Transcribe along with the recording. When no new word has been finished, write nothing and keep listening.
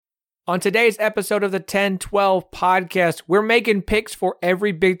On today's episode of the 10-12 podcast, we're making picks for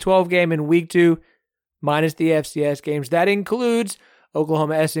every Big 12 game in Week 2, minus the FCS games. That includes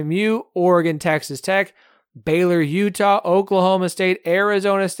Oklahoma SMU, Oregon Texas Tech, Baylor Utah, Oklahoma State,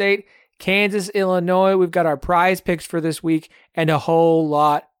 Arizona State, Kansas Illinois. We've got our prize picks for this week and a whole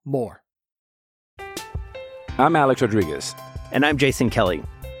lot more. I'm Alex Rodriguez. And I'm Jason Kelly.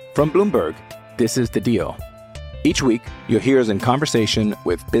 From Bloomberg, this is The Deal. Each week, you'll hear us in conversation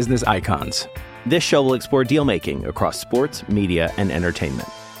with business icons. This show will explore deal-making across sports, media, and entertainment.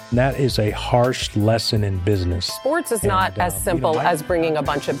 That is a harsh lesson in business. Sports is not as simple as bringing a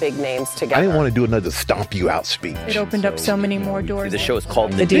bunch of big names together. I didn't want to do another stomp you out speech. It opened up so many more doors. The show is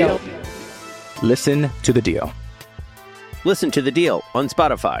called The Deal. Listen to The Deal. Listen to The Deal on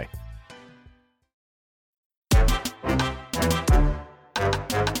Spotify.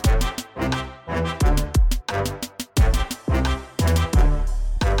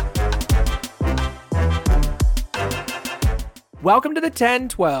 Welcome to the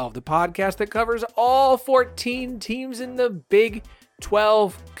 10-12, the podcast that covers all 14 teams in the Big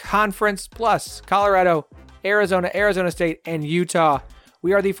 12 Conference, plus Colorado, Arizona, Arizona State, and Utah.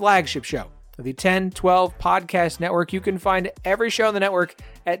 We are the flagship show of the 10-12 Podcast Network. You can find every show on the network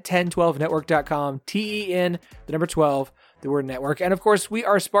at 1012network.com, TEN, the number 12, the word network. And of course, we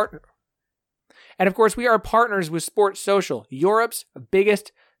are partners with Sports Social, Europe's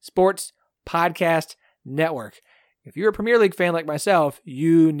biggest sports podcast network. If you're a Premier League fan like myself,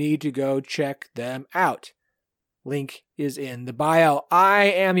 you need to go check them out. Link is in the bio. I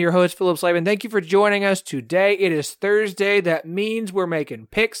am your host, Philip Slavin. Thank you for joining us today. It is Thursday. That means we're making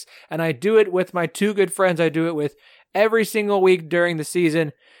picks, and I do it with my two good friends I do it with every single week during the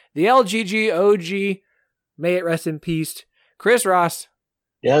season. The LGG OG, may it rest in peace, Chris Ross.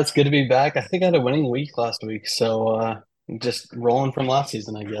 Yeah, it's good to be back. I think I had a winning week last week, so just rolling from last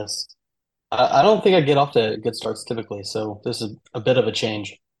season, I guess. I don't think I get off to good starts typically, so this is a bit of a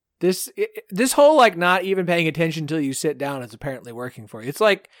change. This whole like not even paying attention until you sit down is apparently working for you. It's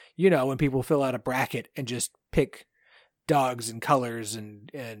like, you know, when people fill out a bracket and just pick dogs and colors and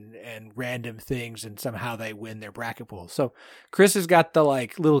random things and somehow they win their bracket pool. So Chris has got the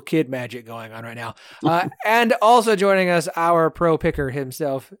like little kid magic going on right now. And also joining us, our pro picker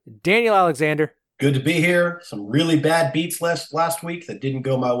himself, Daniel Alexander. Good to be here. Some really bad beats last week that didn't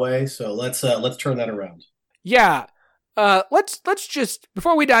go my way. So let's turn that around. Yeah. Let's just,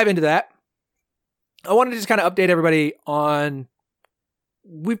 before we dive into that, I wanted to just kind of update everybody on,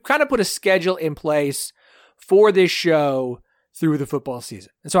 we've kind of put a schedule in place for this show through the football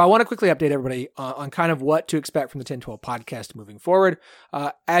season. And so I want to quickly update everybody on kind of what to expect from the 10-12 podcast moving forward.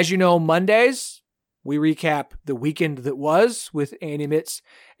 As you know, Mondays, we recap the weekend that was with Andy Mitz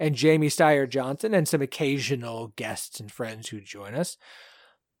and Jamie Steyer Johnson and some occasional guests and friends who join us.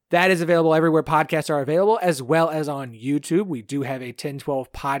 That is available everywhere podcasts are available, as well as on YouTube. We do have a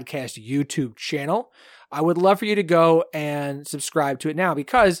 10-12 podcast YouTube channel. I would love for you to go and subscribe to it now,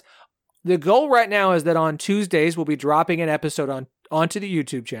 because the goal right now is that on Tuesdays, we'll be dropping an episode onto the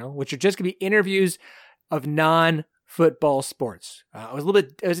YouTube channel, which are just going to be interviews of non-football sports. It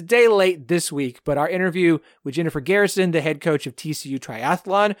was a day late this week, but our interview with Jennifer Garrison, the head coach of TCU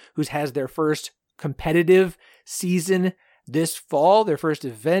Triathlon, who has their first competitive season this fall. Their first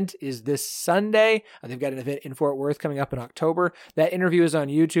event is this Sunday. They've got an event in Fort Worth coming up in October. That interview is on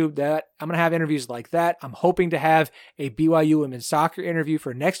YouTube. I'm going to have interviews like that. I'm hoping to have a BYU women's soccer interview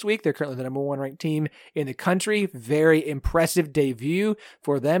for next week. They're currently the number 1 ranked team in the country. Very impressive debut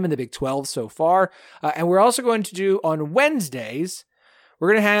for them in the Big 12 so far. And we're also going to do on Wednesdays, we're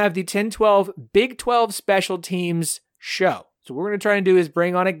going to have the 10-12 Big 12 special teams show. So what we're going to try and do is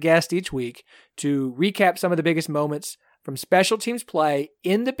bring on a guest each week to recap some of the biggest moments from special teams play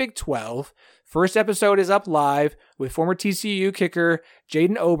in the Big 12. First episode is up live with former TCU kicker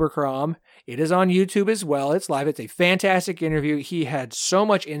Jaden Oberkrom. It is on YouTube as well. It's live. It's a fantastic interview. He had so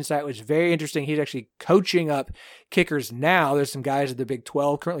much insight. It was very interesting. He's actually coaching up kickers now. There's some guys at the Big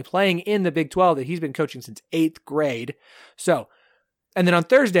 12 currently playing in the Big 12 that he's been coaching since 8th grade. So, and then on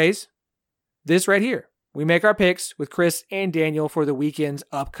Thursdays, this right here, we make our picks with Chris and Daniel for the weekend's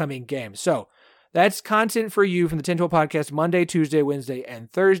upcoming games. So, that's content for you from the 10-12 podcast Monday, Tuesday, Wednesday, and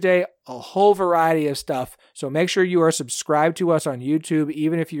Thursday. A whole variety of stuff. So make sure you are subscribed to us on YouTube,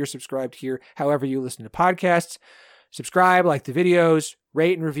 even if you're subscribed here, however you listen to podcasts. Subscribe, like the videos,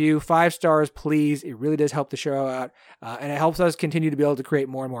 rate and review, 5 stars, please. It really does help the show out, and it helps us continue to be able to create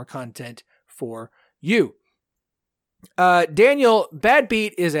more and more content for you. Daniel, bad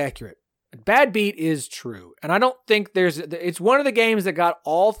beat is accurate. Bad beat is true. And I don't think it's one of the games that got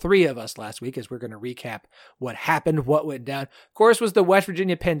all three of us last week, as we're going to recap what happened, what went down. Of course, was the West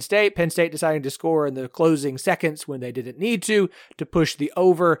Virginia Penn State. Penn State deciding to score in the closing seconds when they didn't need to push the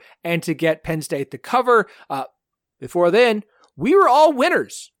over and to get Penn State the cover. Before then, we were all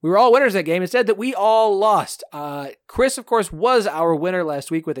winners. We were all winners that game. Instead, that we all lost. Chris, of course, was our winner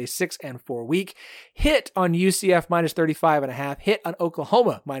last week with a 6-4 week. Hit on UCF minus 35.5. Hit on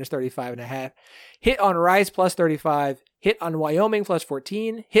Oklahoma minus 35.5. Hit on Rice plus 35. Hit on Wyoming plus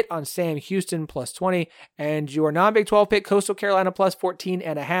 14. Hit on Sam Houston plus 20. And your non-Big 12 pick, Coastal Carolina plus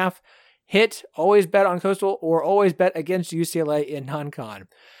 14.5. Hit, always bet on Coastal or always bet against UCLA in non-con.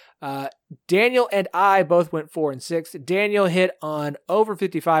 Daniel and I both went 4-6. Daniel hit on over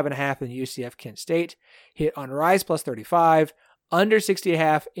 55.5 in UCF Kent State, hit on Rice plus 35, under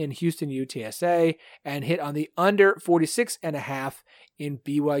 60.5 in Houston UTSA, and hit on the under 46.5 in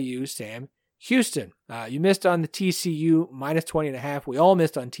BYU Sam Houston. You missed on the TCU minus 20.5. We all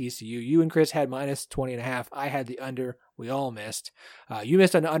missed on TCU. You and Chris had minus 20.5. I had the under. We all missed. You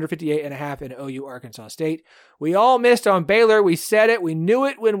missed on the under 58.5 in OU Arkansas State. We all missed on Baylor. We said it. We knew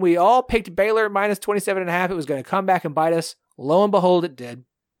it when we all picked Baylor minus 27.5. It was going to come back and bite us. Lo and behold, it did.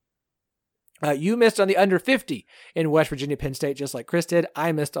 You missed on the under 50 in West Virginia Penn State, just like Chris did.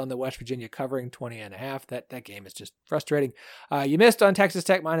 I missed on the West Virginia covering 20.5. That game is just frustrating. You missed on Texas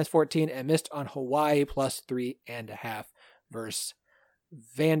Tech minus 14 and missed on Hawaii plus 3.5 versus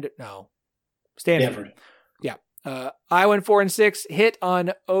Stanford. Yeah. I went 4-6, hit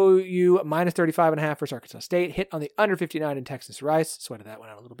on OU minus 35.5 versus Arkansas State, hit on the under 59 in Texas Rice, sweated that one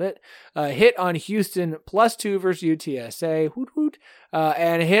out a little bit, hit on Houston plus 2 versus UTSA, hoot hoot,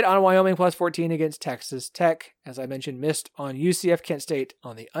 and hit on Wyoming plus 14 against Texas Tech. As I mentioned, missed on UCF Kent State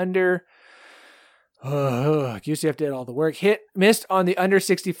on the under. UCF did all the work. Missed on the under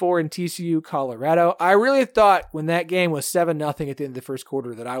 64 in TCU Colorado. I really thought when that game was 7-0 at the end of the first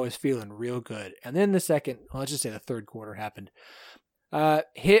quarter that I was feeling real good. And then let's just say the third quarter happened.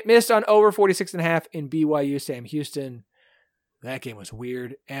 Missed on over 46.5 in BYU Sam Houston. That game was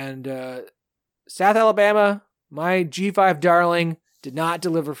weird. And South Alabama, my G5 darling, did not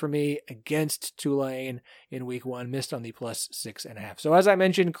deliver for me against Tulane in week 1, missed on the plus 6.5. So as I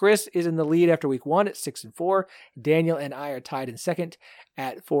mentioned, Chris is in the lead after week 1 at 6-4. Daniel and I are tied in second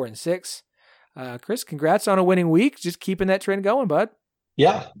at 4-6. Chris, congrats on a winning week. Just keeping that trend going, bud.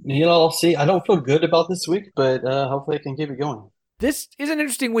 Yeah, I'll see. I don't feel good about this week, but hopefully I can keep it going. This is an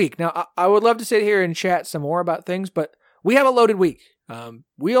interesting week. Now, I would love to sit here and chat some more about things, but we have a loaded week.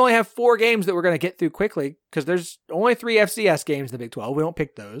 We only have 4 games that we're going to get through quickly because there's only 3 FCS games in the Big 12. We don't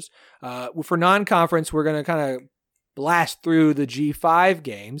pick those. For non-conference, we're going to kind of blast through the G5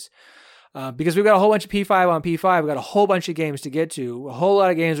 games because we've got a whole bunch of P5 on P5. We've got a whole bunch of games to get to, a whole lot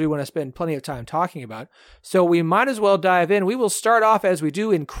of games we want to spend plenty of time talking about. So we might as well dive in. We will start off as we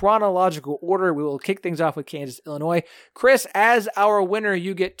do in chronological order. We will kick things off with Kansas, Illinois. Chris, as our winner,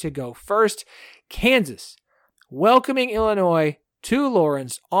 you get to go first. Kansas, welcoming Illinois to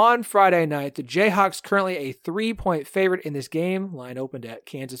Lawrence on Friday night. The Jayhawks currently a 3-point favorite in this game. Line opened at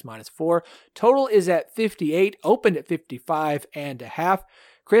Kansas minus 4. Total is at 58, opened at 55.5.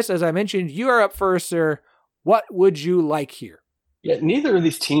 Chris, as I mentioned, you are up first, sir. What would you like here? Yeah, neither of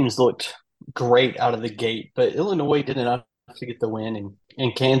these teams looked great out of the gate, but Illinois did enough to get the win,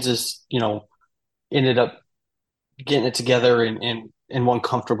 and Kansas, ended up getting it together and won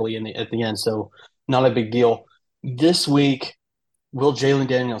comfortably at the end. So not a big deal. This week, will Jalen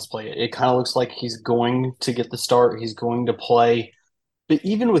Daniels play it? It kind of looks like he's going to get the start. He's going to play. But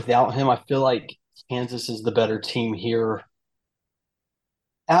even without him, I feel like Kansas is the better team here.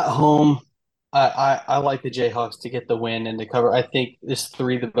 At home, I like the Jayhawks to get the win and to cover. I think this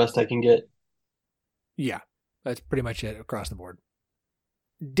 3 the best I can get. Yeah, that's pretty much it across the board.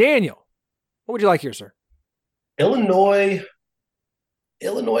 Daniel, what would you like here, sir? Illinois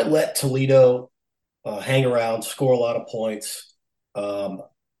let Toledo hang around, score a lot of points.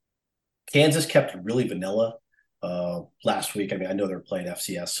 Kansas kept really vanilla last week. I mean, I know they're playing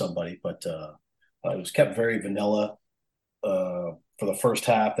FCS somebody, but it was kept very vanilla for the first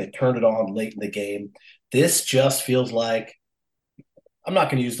half. They turned it on late in the game. This just feels like, I'm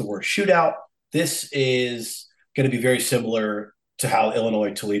not going to use the word shootout. This is going to be very similar to how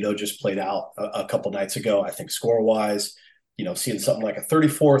Illinois-Toledo just played out a couple nights ago. I think score-wise, seeing something like a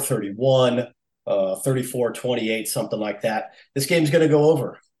 34-31, 34-28, something like that. This game's going to go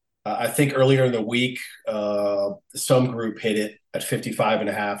over. I think earlier in the week, some group hit it at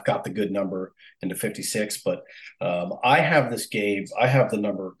 55.5, got the good number into 56. But I have this game. I have the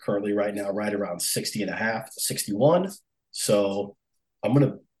number currently right now right around 60.5, 61. So I'm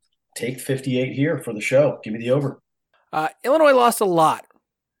take 58 here for the show. Give me the over. Illinois lost a lot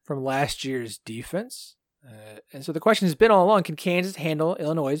from last year's defense. And so the question has been all along, can Kansas handle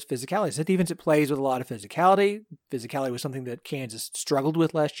Illinois' physicality? It's a defense that plays with a lot of physicality. Physicality was something that Kansas struggled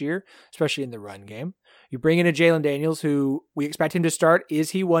with last year, especially in the run game. You bring in a Jalen Daniels, who we expect him to start.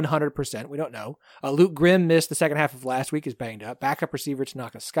 Is he 100%? We don't know. Luke Grimm missed the second half of last week, is banged up. Backup receiver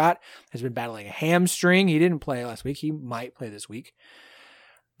Tanaka Scott has been battling a hamstring. He didn't play last week. He might play this week.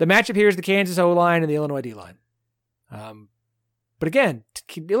 The matchup here is the Kansas O-line and the Illinois D-line. But again,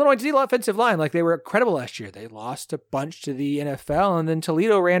 Illinois' offensive line, like they were incredible last year. They lost a bunch to the NFL, and then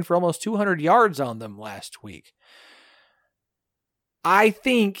Toledo ran for almost 200 yards on them last week. I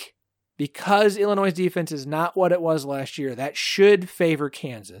think because Illinois' defense is not what it was last year, that should favor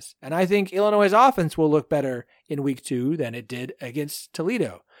Kansas. And I think Illinois' offense will look better in week 2 than it did against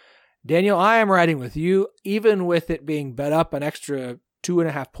Toledo. Daniel, I am riding with you, even with it being bet up an extra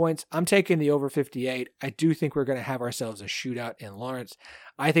 2.5 points. I'm taking the over 58. I do think we're going to have ourselves a shootout in Lawrence.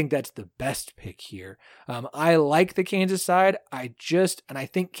 I think that's the best pick here. I like the Kansas side. I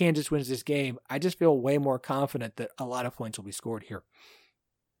think Kansas wins this game. I just feel way more confident that a lot of points will be scored here.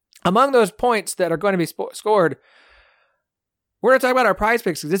 Among those points that are going to be scored, we're going to talk about our prize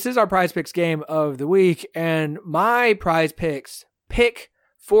picks. This is our prize picks game of the week. And my prize picks pick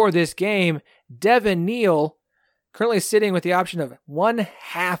for this game, Devin Neal, currently sitting with the option of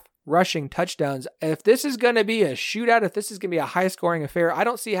 1/2 rushing touchdowns. If this is going to be a shootout, if this is going to be a high-scoring affair, I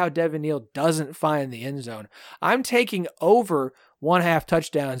don't see how Devin Neal doesn't find the end zone. I'm taking over 1/2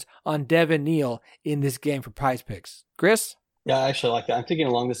 touchdowns on Devin Neal in this game for prize picks. Chris? Yeah, I actually like that. I'm thinking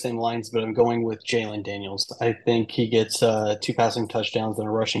along the same lines, but I'm going with Jalen Daniels. I think he gets 2 passing touchdowns and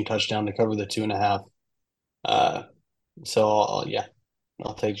a rushing touchdown to cover the 2.5.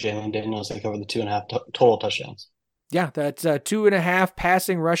 I'll take Jalen Daniels to cover the 2.5 total touchdowns. Yeah, that's 2.5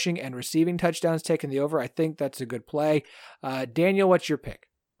 passing, rushing, and receiving touchdowns taking the over. I think that's a good play. Daniel, what's your pick?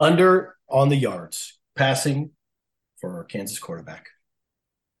 Under on the yards. Passing for our Kansas quarterback.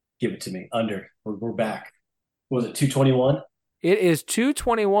 Give it to me. Under. We're back. Was it 221? It is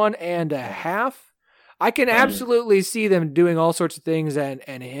 221.5. I can absolutely see them doing all sorts of things and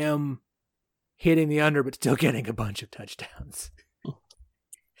him hitting the under, but still getting a bunch of touchdowns.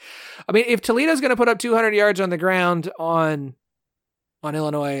 I mean, if Toledo's going to put up 200 yards on the ground on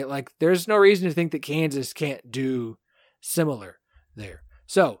Illinois, like there's no reason to think that Kansas can't do similar there.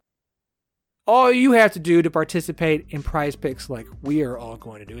 So all you have to do to participate in prize picks like we are all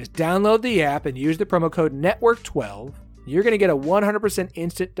going to do is download the app and use the promo code NETWORK12. You're going to get a 100%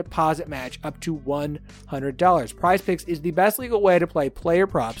 instant deposit match up to $100. Prize Picks is the best legal way to play player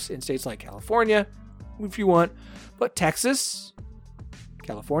props in states like California, if you want, but Texas,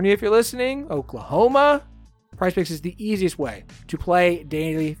 California, if you're listening, Oklahoma. Prize Picks is the easiest way to play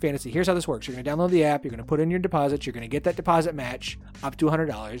daily fantasy. Here's how this works. You're going to download the app. You're going to put in your deposits. You're going to get that deposit match up to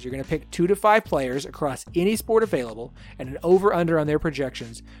 $100. You're going to pick 2 to 5 players across any sport available and an over-under on their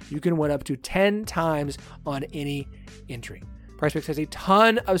projections. You can win up to 10 times on any entry. Prize Picks has a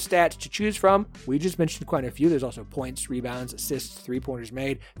ton of stats to choose from. We just mentioned quite a few. There's also points, rebounds, assists, three-pointers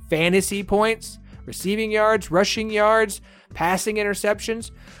made, fantasy points, receiving yards, rushing yards, passing interceptions.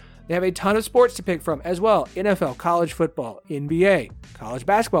 They have a ton of sports to pick from as well. NFL, college football, NBA, college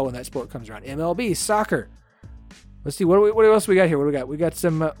basketball when that sport comes around, MLB, soccer. Let's see, what else we got here? What do we got? We got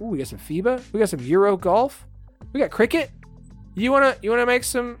some FIBA. We got some Euro golf. We got cricket. You wanna make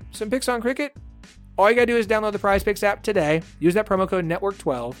some picks on cricket? All you gotta do is download the Prize Picks app today. Use that promo code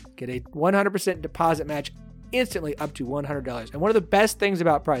Network12. Get a 100% deposit match instantly up to $100. And one of the best things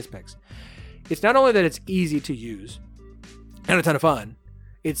about Prize Picks, it's not only that it's easy to use and a ton of fun,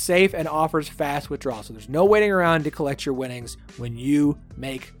 it's safe and offers fast withdrawal. So there's no waiting around to collect your winnings when you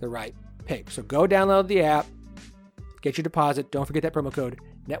make the right pick. So go download the app, get your deposit. Don't forget that promo code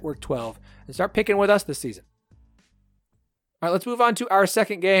Network12 and start picking with us this season. All right, let's move on to our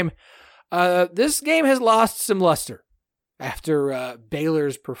second game. This game has lost some luster after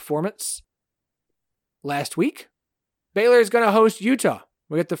Baylor's performance last week. Baylor is going to host Utah.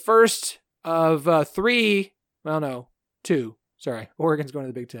 We get the first of 2. Sorry, Oregon's going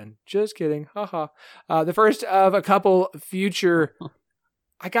to the Big Ten. Just kidding. Haha. The first of a couple future...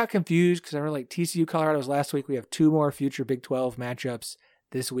 I got confused because I remember like TCU, Colorado was last week. We have 2 more future Big 12 matchups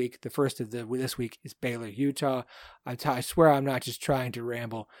this week. The first of this week is Baylor, Utah. I swear I'm not just trying to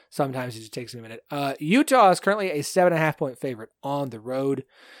ramble. Sometimes it just takes me a minute. Utah is currently a 7.5 point favorite on the road.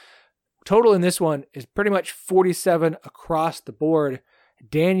 Total in this one is pretty much 47 across the board.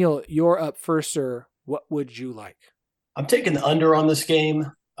 Daniel, you're up first, sir. What would you like? I'm taking the under on this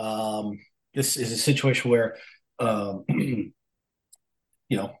game. This is a situation where,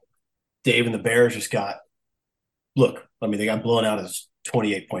 Dave and the Bears just got look. I mean, they got blown out as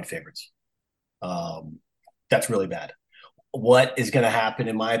 28-point favorites. That's really bad. What is going to happen,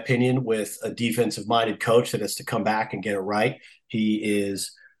 in my opinion, with a defensive-minded coach that has to come back and get it right? He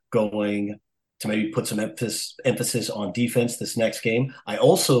is going to maybe put some emphasis on defense this next game. I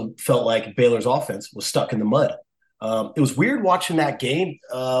also felt like Baylor's offense was stuck in the mud. It was weird watching that game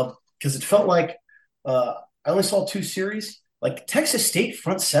because it felt like I only saw two series. Like Texas State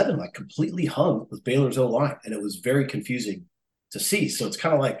front seven, like completely hung with Baylor's O-line, and it was very confusing to see. So it's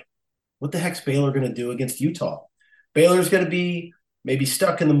kind of like, what the heck's Baylor going to do against Utah? Baylor's going to be maybe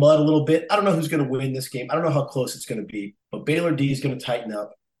stuck in the mud a little bit. I don't know who's going to win this game. I don't know how close it's going to be, but Baylor D is going to tighten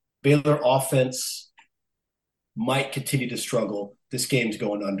up. Baylor offense might continue to struggle. This game's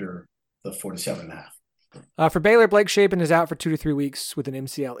going under the 47.5. For Baylor, Blake Shapen is out for 2 to 3 weeks with an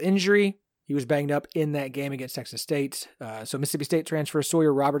MCL injury. He was banged up in that game against Texas State. So Mississippi State transfer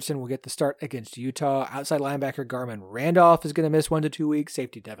Sawyer Robertson will get the start against Utah. Outside linebacker Garmin Randolph is going to miss 1 to 2 weeks.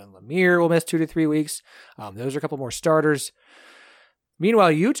 Safety Devin Lemire will miss 2 to 3 weeks. Those are a couple more starters.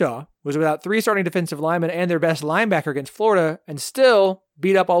 Meanwhile, Utah was without 3 starting defensive linemen and their best linebacker against Florida and still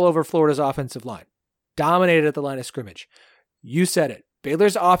beat up all over Florida's offensive line. Dominated at the line of scrimmage. You said it.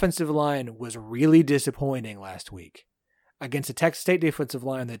 Baylor's offensive line was really disappointing last week against a Texas State defensive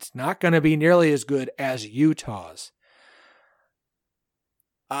line that's not going to be nearly as good as Utah's.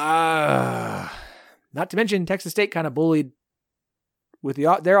 Not to mention Texas State kind of bullied with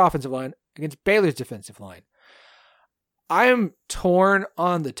their offensive line against Baylor's defensive line. I am torn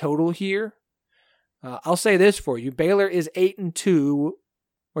on the total here. I'll say this for you. Baylor is 8-2,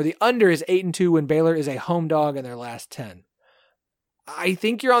 or the under is 8-2 when Baylor is a home dog in their last 10. I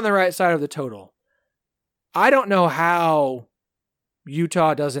think you're on the right side of the total. I don't know how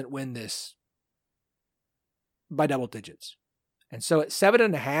Utah doesn't win this by double digits. And so at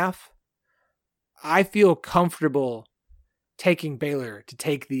 7.5, I feel comfortable taking Baylor to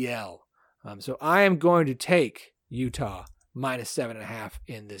take the L. So I am going to take Utah minus 7.5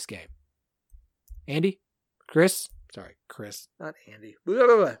 in this game. Andy? Chris? Sorry, Chris, not Andy.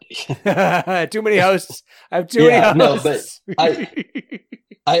 Too many hosts. I have too many hosts. No, but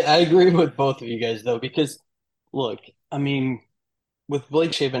I agree with both of you guys, though, because, look, I mean, with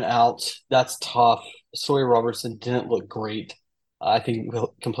Blake Shapen out, that's tough. Sawyer Robertson didn't look great. I think he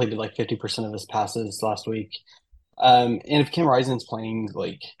completed like 50% of his passes last week. And if Cam Rising's playing,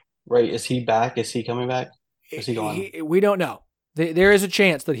 like, right, is he back? Is he coming back? Is he gone? We don't know. There is a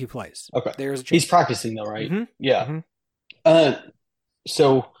chance that he plays. Okay. There is a chance. He's practicing, though, right? Mm-hmm. Yeah. Mm-hmm.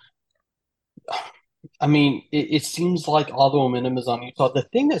 So, I mean, it seems like all the momentum is on Utah. The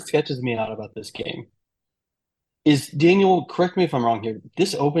thing that sketches me out about this game is, Daniel, correct me if I'm wrong here,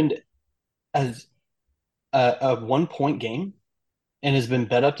 this opened as a 1-point game and has been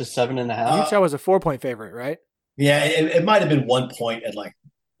bet up to 7.5. Utah was a 4-point favorite, right? Yeah, it might have been 1 point at like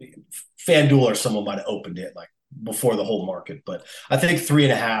FanDuel or someone might have opened it like before the whole market, but I think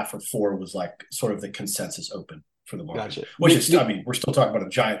 3.5 or 4 was like sort of the consensus open for the market. Gotcha. Which is, I mean, we're still talking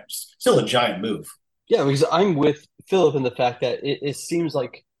about still a giant move. Yeah, because I'm with Philip in the fact that it seems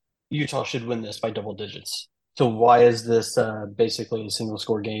like Utah should win this by double digits. So why is this basically a single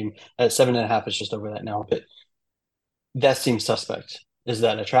score game? At 7.5, it's just over that now, but that seems suspect. Is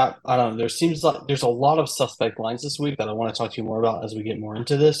that a trap? I don't know. There seems like there's a lot of suspect lines this week that I want to talk to you more about as we get more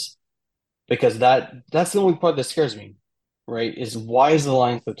into this, because that's the only part that scares me, right? Is why is the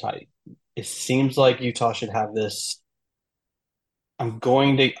line so tight? It seems like Utah should have this. I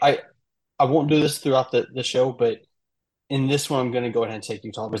won't do this throughout the show, but in this one, I'm going to go ahead and take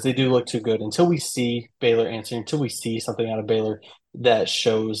Utah because they do look too good. Until we see Baylor answering, until we see something out of Baylor that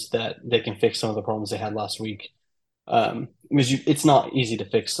shows that they can fix some of the problems they had last week. Because it's not easy to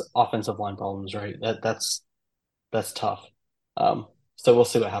fix offensive line problems, right? That's tough. So we'll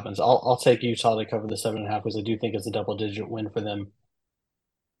see what happens. I'll take Utah to cover the 7.5 because I do think it's a double-digit win for them.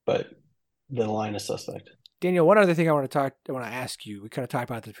 But the line is suspect. Daniel, one other thing I want to ask you. We kind of talked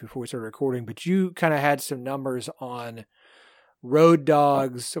about this before we started recording, but you kind of had some numbers on road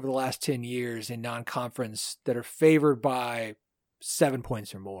dogs over the last 10 years in non-conference that are favored by 7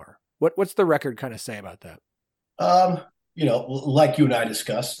 points or more. What's the record kind of say about that? Like you and I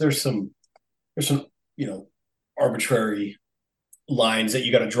discussed, there's some arbitrary lines that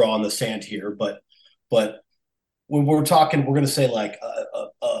you got to draw in the sand here, but when we're talking, we're going to say like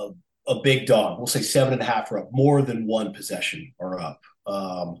a big dog. We'll say 7.5 or up, more than one possession or up,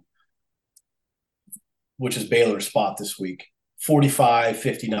 which is Baylor's spot this week. 45,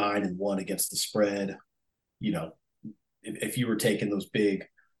 59, and 1 against the spread. If you were taking those big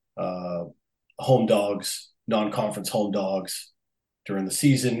home dogs, non-conference home dogs, during the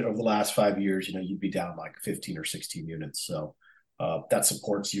season over the last 5 years, you'd be down like 15 or 16 units. So that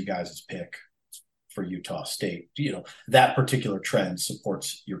supports you guys' pick for Utah State. That particular trend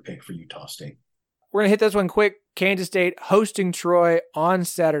supports your pick for Utah State. We're going to hit this one quick. Kansas State hosting Troy on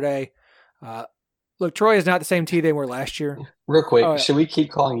Saturday. Look, Troy is not the same team they were last year. Real quick, should we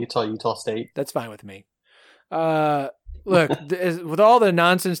keep calling Utah State? That's fine with me. Look, with all the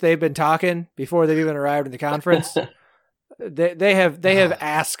nonsense they've been talking before they've even arrived in the conference, they have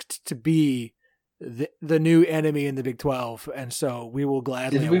asked to be the new enemy in the Big 12, and so we will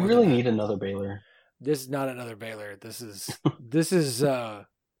gladly. Did we really need another Baylor? This is not another Baylor. This is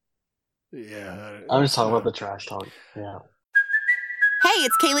yeah. I'm just talking about the trash talk. Yeah. Hey,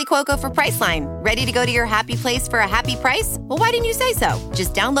 it's Kaylee Cuoco for Priceline. Ready to go to your happy place for a happy price? Well, why didn't you say so?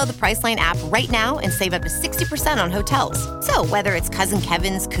 Just download the Priceline app right now and save up to 60% on hotels. So whether it's Cousin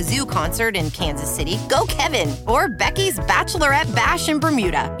Kevin's Kazoo Concert in Kansas City, go Kevin, or Becky's Bachelorette Bash in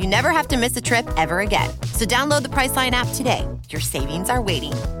Bermuda, you never have to miss a trip ever again. So download the Priceline app today. Your savings are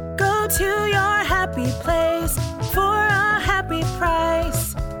waiting. Go to your happy place for a happy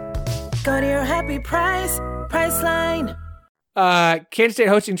price. Go to your happy price, Priceline. Kansas State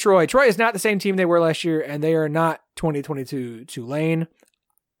hosting Troy. Troy is not the same team they were last year, and they are not 2022 Tulane.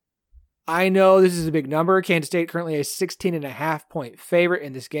 I know this is a big number. Kansas State currently a 16.5-point favorite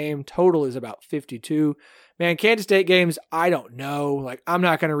in this game. Total is about 52. Man, Kansas State games, I don't know. Like, I'm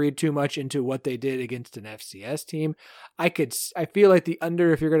not going to read too much into what they did against an FCS team. I feel like the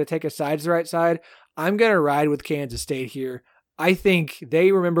under, if you're going to take a side to the right side, I'm going to ride with Kansas State here. I think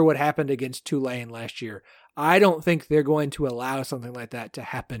they remember what happened against Tulane last year. I don't think they're going to allow something like that to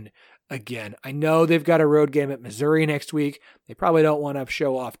happen again. I know they've got a road game at Missouri next week. They probably don't want to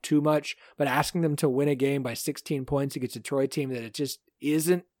show off too much, but asking them to win a game by 16 points against a Troy team that it just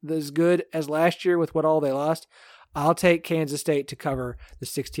isn't as good as last year with what all they lost, I'll take Kansas State to cover the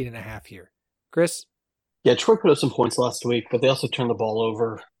 16.5 here. Chris? Yeah, Troy put up some points last week, but they also turned the ball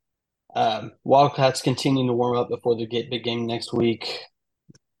over. Wildcats continuing to warm up before the big game next week.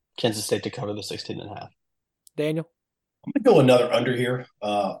 Kansas State to cover the 16.5. Daniel? I'm going to go another under here.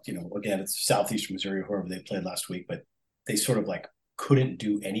 Again, it's Southeastern Missouri, whoever they played last week, but they sort of like couldn't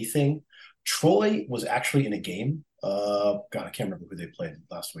do anything. Troy was actually in a game. God, I can't remember who they played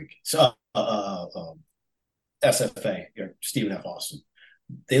last week. So, SFA, Stephen F. Austin.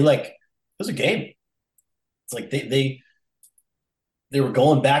 It was a game. It's like they were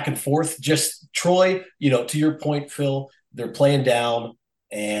going back and forth. Just Troy, to your point, Phil, they're playing down,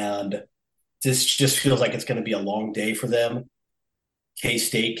 and this just feels like it's going to be a long day for them.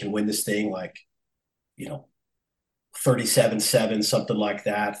 K-State can win this thing 37-7, something like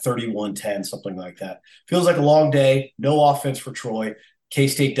that, 31-10, something like that. Feels like a long day, no offense for Troy.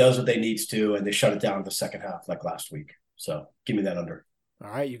 K-State does what they need to, and they shut it down in the second half like last week. So give me that under.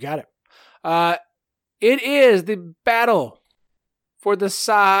 All right, you got it. It is the battle for the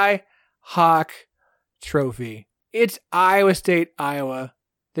Cy Hawk Trophy. It's Iowa State, Iowa.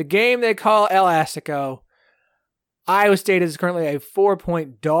 The game they call El Assico. Iowa State is currently a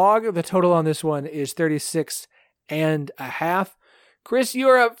 4-point dog. The total on this one is 36.5. Chris,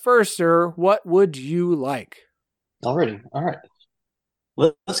 you're up first, sir. What would you like? Already. All right.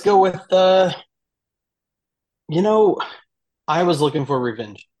 Let's go with, I was looking for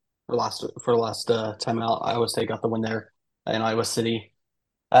revenge for last time out. Iowa State got the win there in Iowa City.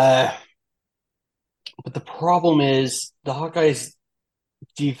 But the problem is the Hawkeyes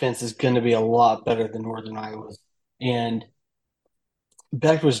defense is going to be a lot better than Northern Iowa's. And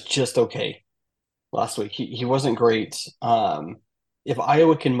Beck was just okay last week. He wasn't great. If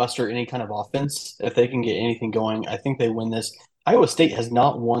Iowa can muster any kind of offense, if they can get anything going, I think they win this. Iowa State has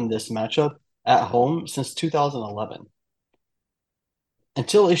not won this matchup at home since 2011.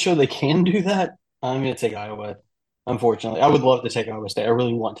 Until they show they can do that, I'm going to take Iowa. Unfortunately, I would love to take Iowa State. I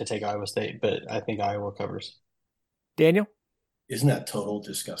really want to take Iowa State, but I think Iowa covers. Daniel? Isn't that total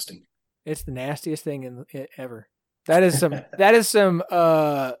disgusting? It's the nastiest thing ever. That is some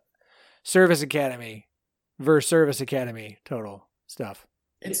Service Academy versus Service Academy total stuff.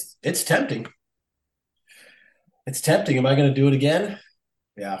 It's tempting. It's tempting. Am I going to do it again?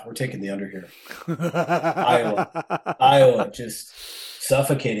 Yeah, we're taking the under here. Iowa, just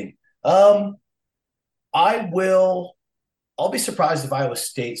suffocating. I'll be surprised if Iowa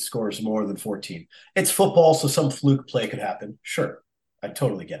State scores more than 14. It's football, so some fluke play could happen. Sure, I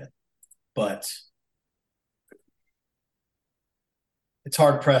totally get it. But it's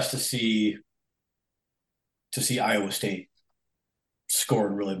hard-pressed to see Iowa State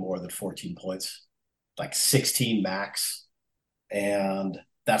scoring really more than 14 points, like 16 max. And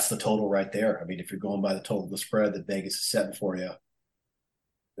that's the total right there. I mean, if you're going by the total of the spread that Vegas is setting for you,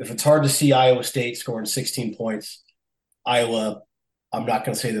 if it's hard to see Iowa State scoring 16 points, Iowa, I'm not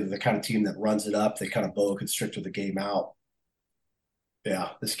going to say they're the kind of team that runs it up. They kind of boa constrictor the game out. Yeah,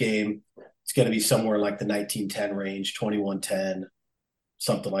 this game, it's going to be somewhere like the 19-10 range, 21-10,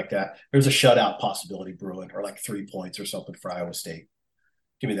 something like that. There's a shutout possibility brewing, or like 3 points or something for Iowa State.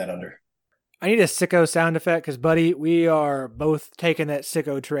 Give me that under. I need a sicko sound effect because, buddy, we are both taking that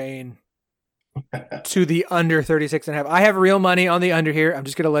sicko train to the under 36.5. I have real money on the under here. I'm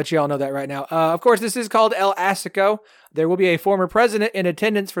just going to let you all know that right now. Of course, this is called El Asico. There will be a former president in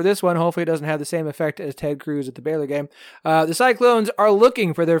attendance for this one. Hopefully it doesn't have the same effect as Ted Cruz at the Baylor game. The Cyclones are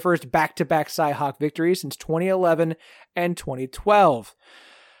looking for their first back-to-back Cy-Hawk victory since 2011 and 2012.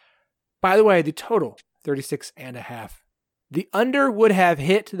 By the way, the total, 36.5. The under would have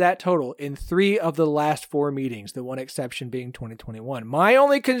hit that total in 3 of the last 4 meetings, the one exception being 2021. My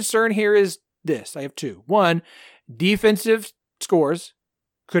only concern here is this. I have 2. 1, defensive scores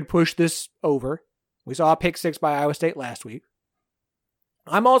could push this over. We saw a pick 6 by Iowa State last week.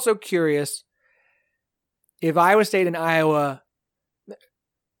 I'm also curious if Iowa State and Iowa,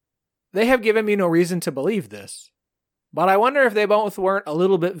 they have given me no reason to believe this, but I wonder if they both weren't a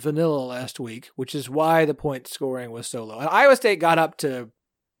little bit vanilla last week, which is why the point scoring was so low. Iowa State got up to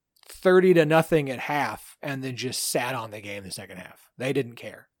 30-0 at half and then just sat on the game the second half. They didn't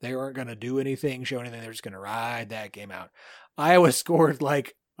care. They weren't going to do anything, show anything. They're just going to ride that game out. Iowa scored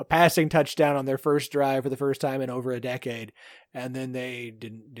like a passing touchdown on their first drive for the first time in over a decade, and then they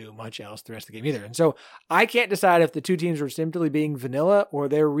didn't do much else the rest of the game either. And so I can't decide if the two teams were simply being vanilla or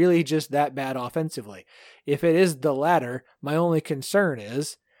they're really just that bad offensively. If it is the latter, my only concern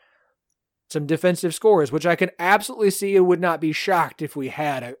is some defensive scores, which I can absolutely see and would not be shocked if we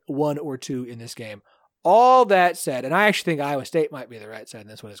had a 1 or 2 in this game. All that said, and I actually think Iowa State might be the right side in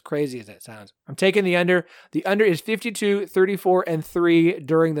this one, as crazy as that sounds. I'm taking the under. The under is 52, 34, and 3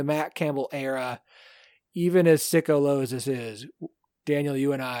 during the Matt Campbell era. Even as sicko low as this is, Daniel,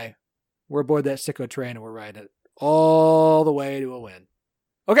 you and I, we're aboard that sicko train and we're riding it all the way to a win.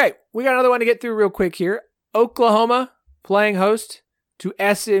 Okay, we got another one to get through real quick here. Oklahoma playing host to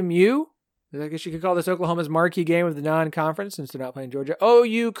SMU. I guess you could call this Oklahoma's marquee game of the non-conference since they're not playing Georgia.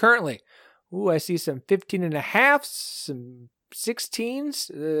 OU currently. Ooh, I see some 15.5, some 16s,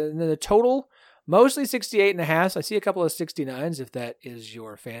 and then the total, mostly 68.5. I see a couple of 69s if that is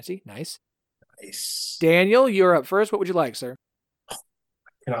your fancy. Nice. Daniel, you're up first. What would you like, sir? I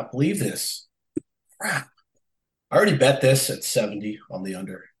cannot believe this. Crap. I already bet this at 70 on the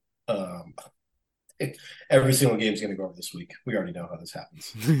under. Every single game is going to go over this week. We already know how this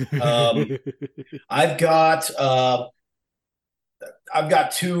happens. I've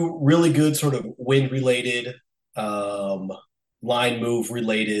got 2 really good sort of wind-related, line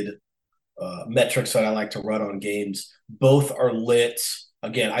move-related metrics that I like to run on games. Both are lit.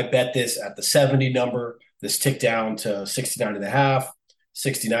 Again, I bet this at the 70 number. This ticked down to 69.5,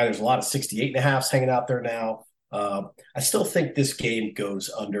 69. There's a lot of 68.5s hanging out there now. I still think this game goes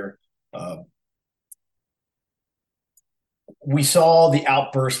under. We saw the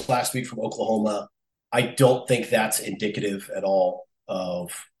outburst last week from Oklahoma. I don't think that's indicative at all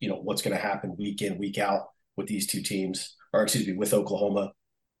of, what's going to happen week in, week out with these two teams, with Oklahoma.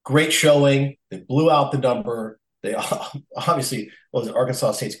 Great showing. They blew out the number. They obviously,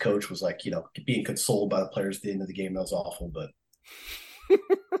 Arkansas State's coach was like, being consoled by the players at the end of the game. That was awful, but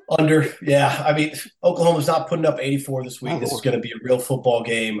under, yeah. I mean, Oklahoma's not putting up 84 this week. This is going to be a real football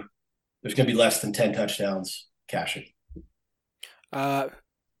game. There's going to be less than 10 touchdowns. Cashing.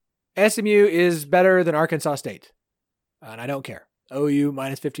 SMU is better than Arkansas State, and I don't care. OU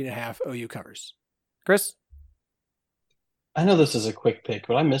minus 15.5. OU covers. Chris? I know this is a quick pick,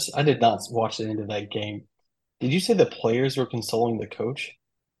 but I did not watch the end of that game. Did you say the players were consoling the coach?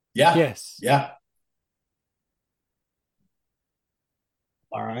 Yeah. Yes. Yeah.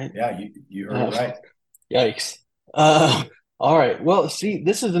 All right. Yeah, you heard it right. Yikes. All right. Well, see,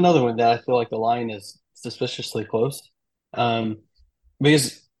 this is another one that I feel like the line is suspiciously close.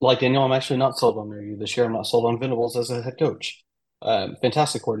 Because, like Daniel, I'm actually not sold on OU this year. I'm not sold on Venables as a head coach.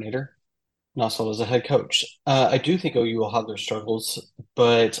 Fantastic coordinator. Not sold as a head coach. I do think OU will have their struggles,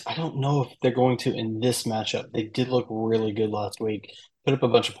 but I don't know if they're going to in this matchup. They did look really good last week, put up a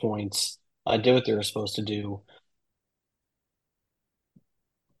bunch of points, did what they were supposed to do.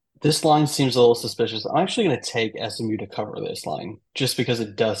 This line seems a little suspicious. I'm actually going to take SMU to cover this line just because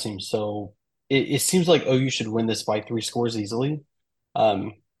it does seem so – it seems like OU should win this by 3 scores easily, at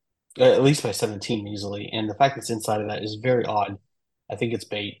least by 17 easily. And the fact that it's inside of that is very odd. I think it's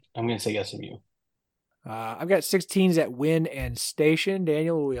bait. I'm going to say SMU. I've got 16s at win and station.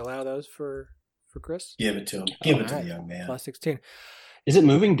 Daniel, will we allow those for Chris? Give it to him. Give it to the young man. Plus 16. Is it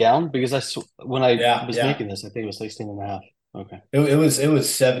moving down? Because when I was Yeah. making this, I think it was 16.5. Okay. It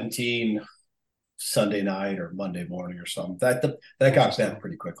was 17 Sunday night or Monday morning or something. That got bent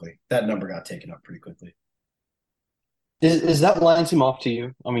pretty quickly. That number got taken up pretty quickly. Is that line seem off to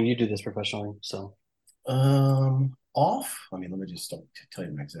you? I mean, you do this professionally, so. Off? I mean, let me just tell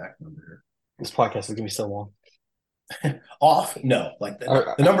you my exact number here. This podcast is gonna be so long. Off? No, like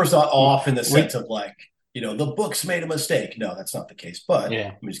the number's not off in the sense of like, the books made a mistake. No, that's not the case. But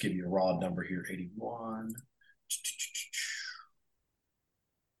let me just give you a raw number here. 81.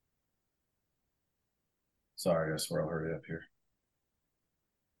 Sorry, I swear I'll hurry up here.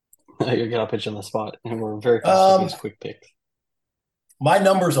 You're gonna pitch on the spot, and we're very fast with these quick picks. My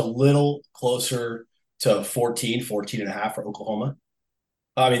number's a little closer to 14 and a half for Oklahoma.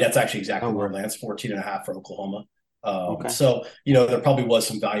 I mean, that's actually exactly where it lands, 14 and a half for Oklahoma. Okay. So, there probably was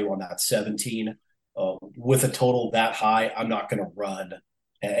some value on that 17. With a total that high, I'm not going to run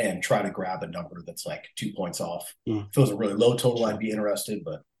and try to grab a number that's like 2 points off. If it was a really low total, I'd be interested,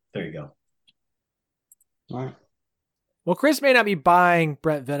 but there you go. All right. Well, Chris may not be buying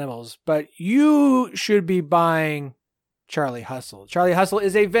Brent Venables, but you should be buying Charlie Hustle. Charlie Hustle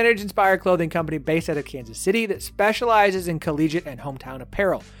is a vintage-inspired clothing company based out of Kansas City that specializes in collegiate and hometown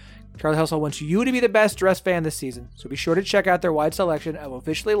apparel. Charlie Hustle wants you to be the best dressed fan this season, so be sure to check out their wide selection of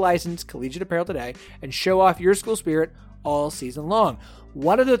officially licensed collegiate apparel today and show off your school spirit all season long.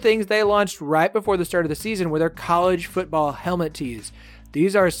 One of the things they launched right before the start of the season were their college football helmet tees.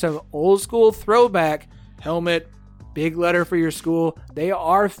 These are some old-school throwback helmet, big letter for your school. They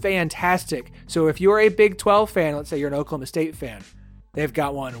are fantastic. So if you're a Big 12 fan, let's say you're an Oklahoma State fan, they've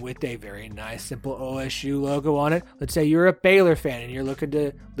got one with a very nice, simple OSU logo on it. Let's say you're a Baylor fan and you're looking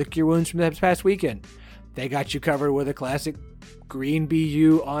to lick your wounds from this past weekend. They got you covered with a classic green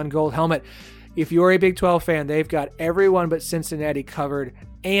BU on gold helmet. If you're a Big 12 fan, they've got everyone but Cincinnati covered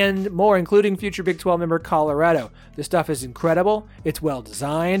and more, including future Big 12 member Colorado. This stuff is incredible. It's well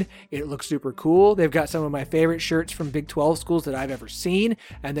designed. It looks super cool. They've got some of my favorite shirts from Big 12 schools that I've ever seen,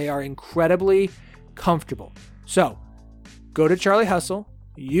 and they are incredibly comfortable. So, go to Charlie Hustle,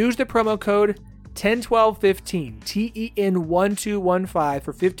 use the promo code 101215, TEN1215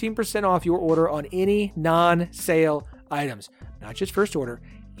 for 15% off your order on any non-sale items. Not just first order,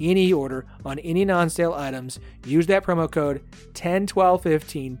 any order on any non-sale items. Use that promo code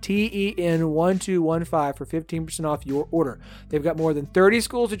 101215, TEN1215 for 15% off your order. They've got more than 30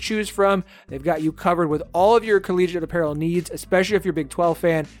 schools to choose from. They've got you covered with all of your collegiate apparel needs, especially if you're a Big 12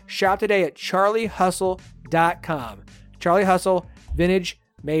 fan. Shop today at charliehustle.com. Charlie Hustle, vintage,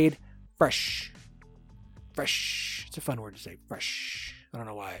 made fresh. Fresh. It's a fun word to say, fresh. I don't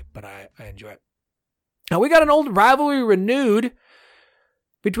know why, but I enjoy it. Now, we got an old rivalry renewed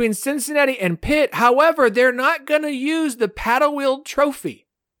between Cincinnati and Pitt. However, they're not going to use the paddle wheel trophy.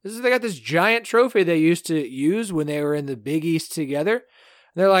 They got this giant trophy they used to use when they were in the Big East together. And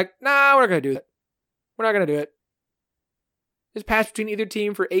they're like, nah, we're not going to do that. We're not going to do it. It's passed between either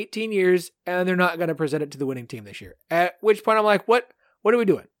team for 18 years, and they're not going to present it to the winning team this year. At which point I'm like, what are we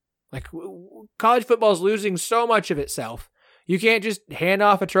doing? Like, college football is losing so much of itself. You can't just hand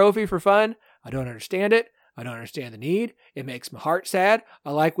off a trophy for fun. I don't understand it. I don't understand the need. It makes my heart sad.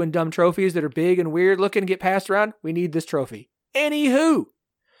 I like when dumb trophies that are big and weird looking get passed around. We need this trophy. Anywho,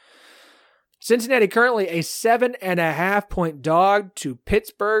 Cincinnati currently a 7.5 point dog to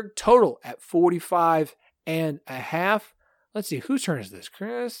Pittsburgh, total at 45.5. Let's see, whose turn is this?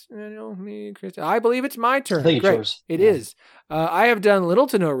 Chris? Me, Chris. I believe it's my turn. I think Great. Yours. It is. I have done little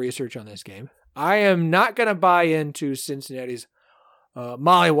to no research on this game. I am not going to buy into Cincinnati's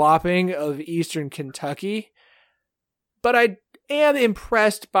mollywhopping of Eastern Kentucky, but I am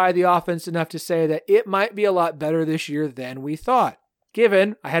impressed by the offense enough to say that it might be a lot better this year than we thought,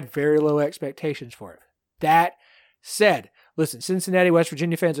 given I had very low expectations for it. That said, listen, Cincinnati, West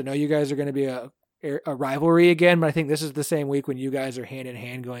Virginia fans, I know you guys are going to be a rivalry again, but I think this is the same week when you guys are hand in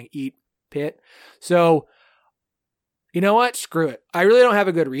hand going eat Pitt. So, you know what? Screw it. I really don't have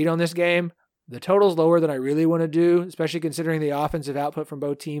a good read on this game. The total's lower than I really want to do, especially considering the offensive output from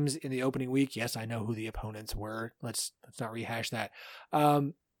both teams in the opening week. Yes, I know who the opponents were. Let's not rehash that.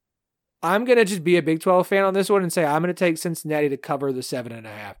 I'm going to just be a Big 12 fan on this one and say I'm going to take Cincinnati to cover the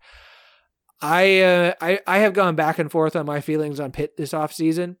 7.5. I have gone back and forth on my feelings on Pitt this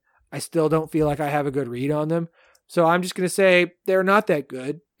offseason. I still don't feel like I have a good read on them. So I'm just going to say they're not that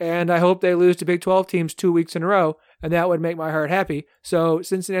good, and I hope they lose to Big 12 teams 2 weeks in a row, and that would make my heart happy. So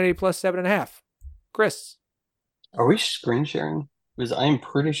Cincinnati plus 7.5. Chris. Are we screen sharing? Because I'm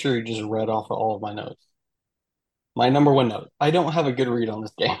pretty sure you just read off all of my notes. My number one note. I don't have a good read on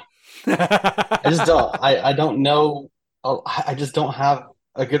this game. I just don't. I don't know I just don't have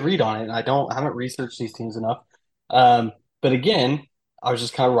a good read on it. And I haven't researched these teams enough. But again, I was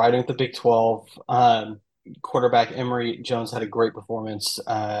just kind of riding with the Big 12. Quarterback Emory Jones had a great performance.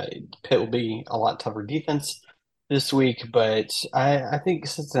 Pitt will be a lot tougher defense this week, but I think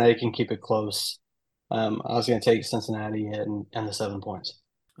Cincinnati can keep it close. I was going to take Cincinnati and the 7 points.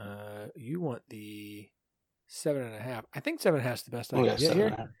 You want the 7.5. I think 7.5 is the best I can get 7.5.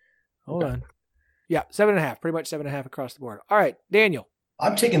 here. Hold on. Yeah, 7.5. Pretty much 7.5 across the board. All right, Daniel.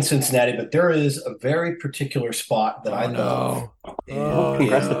 I'm taking Cincinnati, but there is a very particular spot that I love.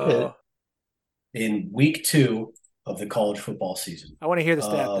 Congrats to Pitt. In week 2 of the college football season. I want to hear the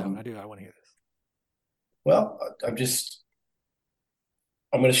stat, though. I do. I want to hear this. Well, I'm going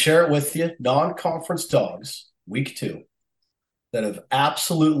to share it with you. Non-conference dogs, week 2, that have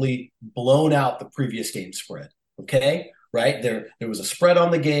absolutely blown out the previous game spread. Okay? Right? There was a spread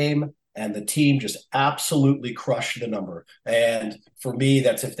on the game, and the team just absolutely crushed the number. And for me,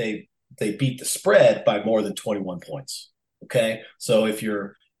 that's if they beat the spread by more than 21 points. Okay? So if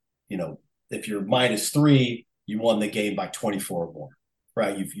you're -3, you won the game by 24 or more,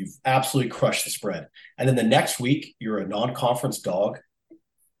 right? You've absolutely crushed the spread. And then the next week, you're a non-conference dog.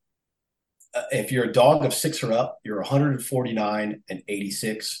 If you're a dog of 6 or up, you're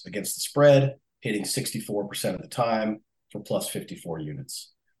 149-86 against the spread, hitting 64% of the time for plus 54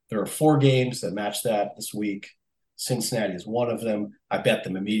 units. There are 4 games that match that this week. Cincinnati is one of them. I bet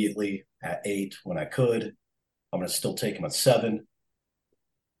them immediately at 8 when I could. I'm going to still take them at 7.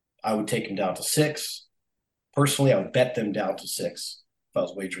 I would take them down to 6. Personally, I would bet them down to 6 if I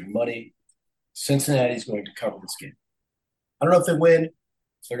was wagering money. Cincinnati is going to cover this game. I don't know if they win,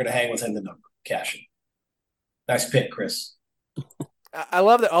 so they're going to hang within the number. Cash it. Nice pick, Chris. I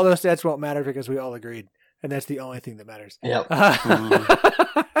love that all those stats won't matter because we all agreed, and that's the only thing that matters. Yep.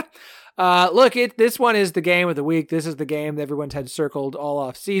 Look, this one is the game of the week. This is the game that everyone's had circled all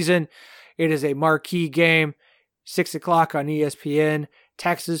off season. It is a marquee game, 6 o'clock on ESPN.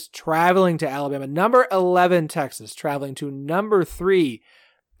 Texas traveling to Alabama. Number 11 Texas traveling to number 3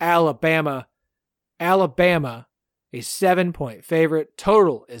 Alabama. Alabama, a 7-point favorite.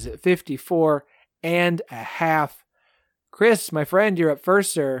 Total is at 54.5. Chris, my friend, you're up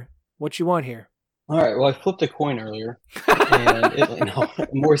first, sir. What you want here? All right. Well, I flipped a coin earlier, and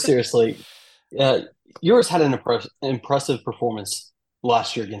more seriously, yours had an impressive performance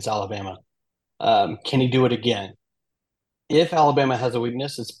last year against Alabama. Can he do it again? If Alabama has a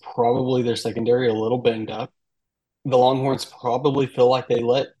weakness, it's probably their secondary, a little banged up. The Longhorns probably feel like they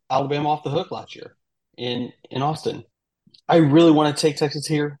let Alabama off the hook last year in Austin. I really want to take Texas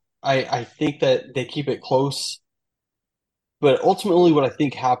here. I think that they keep it close. But ultimately what I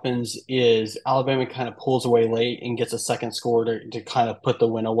think happens is Alabama kind of pulls away late and gets a second score to kind of put the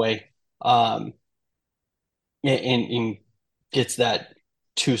win away and gets that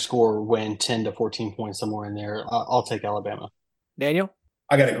 2-score win, 10 to 14 points, somewhere in there. I'll take Alabama. Daniel?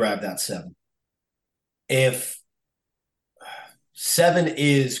 I got to grab that 7. If 7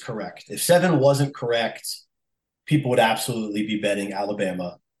 is correct, if 7 wasn't correct, people would absolutely be betting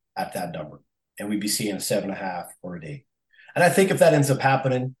Alabama at that number, and we'd be seeing a 7.5 or an 8. And I think if that ends up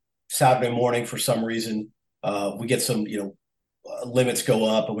happening Saturday morning for some reason, we get some, limits go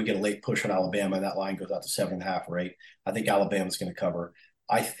up and we get a late push on Alabama and that line goes out to 7.5 or 8. I think Alabama's going to cover.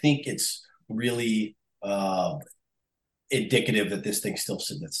 I think it's really indicative that this thing's still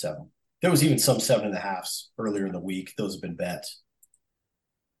sitting at 7. There was even some 7.5s earlier in the week. Those have been bet.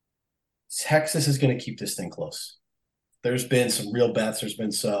 Texas is going to keep this thing close. There's been some real bets. There's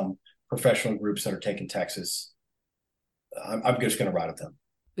been some professional groups that are taking Texas. I'm just going to ride with them.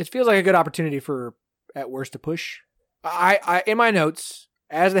 It feels like a good opportunity for, at worst, a push. I in my notes,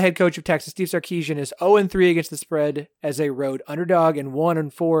 as the head coach of Texas, Steve Sarkisian is 0-3 against the spread as a road underdog and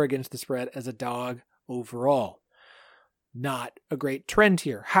 1-4 against the spread as a dog overall. Not a great trend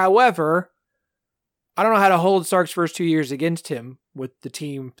here. However, I don't know how to hold Sark's first 2 years against him with the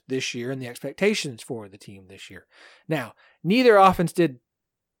team this year and the expectations for the team this year. Now, neither offense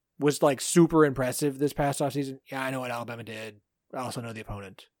was like super impressive this past offseason. Yeah, I know what Alabama did. I also know the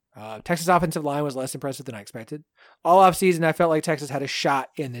opponent. Texas offensive line was less impressive than I expected. All offseason, I felt like Texas had a shot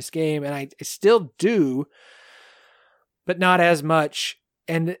in this game, and I still do, but not as much.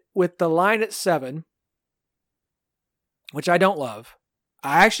 And with the line at 7, which I don't love,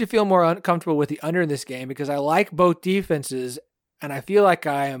 I actually feel more uncomfortable with the under in this game because I like both defenses, and I feel like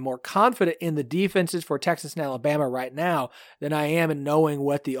I am more confident in the defenses for Texas and Alabama right now than I am in knowing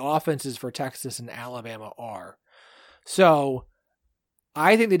what the offenses for Texas and Alabama are. So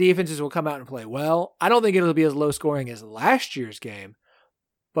I think the defenses will come out and play well. I don't think it'll be as low scoring as last year's game,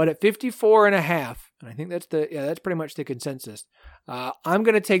 but at 54.5, And I think that's pretty much the consensus. I'm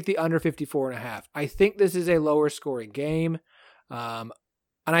going to take the under 54.5. I think this is a lower scoring game. And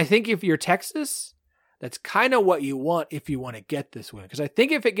I think if you're Texas, that's kind of what you want if you want to get this win. Because I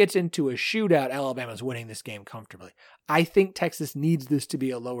think if it gets into a shootout, Alabama's winning this game comfortably. I think Texas needs this to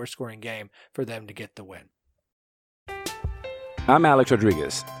be a lower scoring game for them to get the win. I'm Alex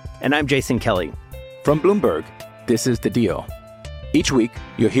Rodriguez. And I'm Jason Kelly. From Bloomberg, this is The Deal. Each week,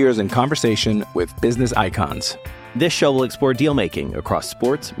 you'll hear us in conversation with business icons. This show will explore deal-making across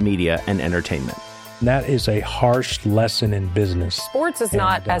sports, media, and entertainment. That is a harsh lesson in business. Sports is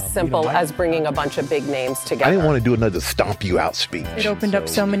not as simple as bringing a bunch of big names together. I didn't want to do another stomp you out speech. It opened up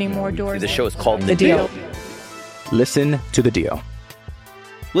so many more doors. The show is called The Deal. Listen to The Deal.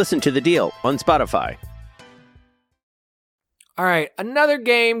 Listen to The Deal on Spotify. All right, another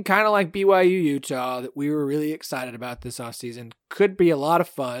game kind of like BYU Utah that we were really excited about this offseason. Could be a lot of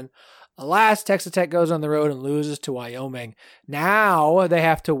fun. Alas, Texas Tech goes on the road and loses to Wyoming. Now they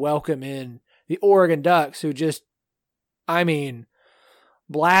have to welcome in the Oregon Ducks, who just, blasted,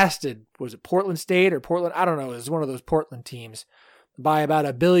 was it Portland State or Portland? I don't know. It was one of those Portland teams by about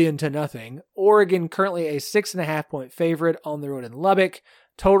 1 billion to nothing. Oregon currently a 6.5 point favorite on the road in Lubbock.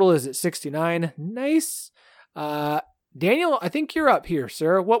 Total is at 69. Nice. Daniel, I think you're up here,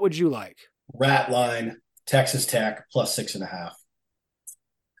 sir. What would you like? Rat line, Texas Tech plus 6.5.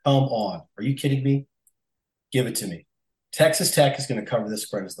 Come on. Are you kidding me? Give it to me. Texas Tech is going to cover this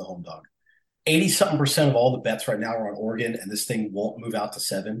spread as the home dog. 80-something% of all the bets right now are on Oregon, and this thing won't move out to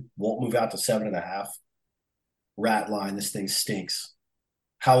 7, won't move out to 7.5. Rat line, this thing stinks.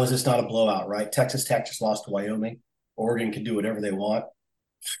 How is this not a blowout, right? Texas Tech just lost to Wyoming. Oregon can do whatever they want.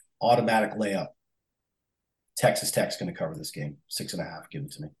 Automatic layup. Texas Tech's going to cover this game. 6.5. Give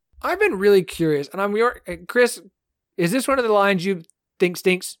it to me. I've been really curious, and Chris, is this one of the lines you think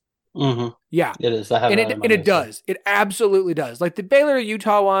stinks? Mm-hmm. Yeah, it is. I have and it does. It absolutely does. Like the Baylor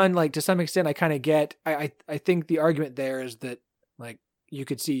Utah one, like to some extent, I kind of get. I think the argument there is that like you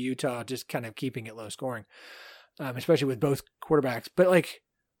could see Utah just kind of keeping it low scoring, especially with both quarterbacks. But like,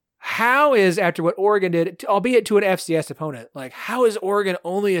 how is after what Oregon did, albeit to an FCS opponent, like how is Oregon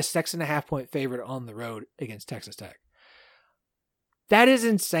only a 6.5 point favorite on the road against Texas Tech? That is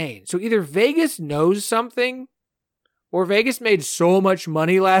insane. So either Vegas knows something. Or Vegas made so much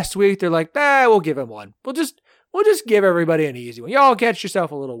money last week, they're like, we'll give him one. We'll just give everybody an easy one. Y'all catch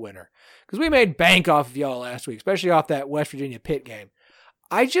yourself a little winner. Because we made bank off of y'all last week, especially off that West Virginia Pitt game.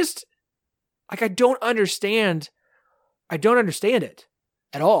 I don't understand. I don't understand it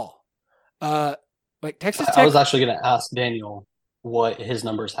at all. Like Texas Tech. I was actually going to ask Daniel what his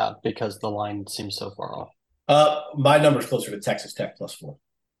numbers have because the line seems so far off. My number's closer to Texas Tech plus 4.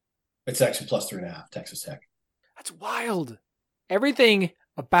 It's actually plus 3.5, Texas Tech. That's wild. Everything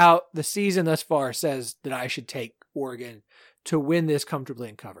about the season thus far says that I should take Oregon to win this comfortably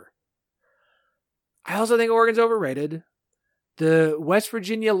and cover. I also think Oregon's overrated. The West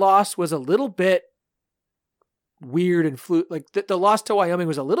Virginia loss was a little bit weird and like the loss to Wyoming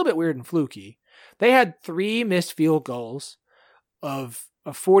was a little bit weird and fluky. They had 3 missed field goals of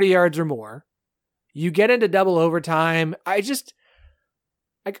 40 yards or more. You get into double overtime.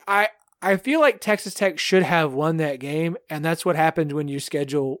 I feel like Texas Tech should have won that game, and that's what happened when you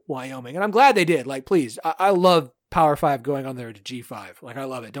schedule Wyoming. And I'm glad they did. Like, please, I love Power 5 going on there to G5. Like, I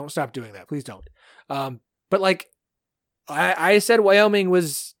love it. Don't stop doing that. Please don't. But like, I said Wyoming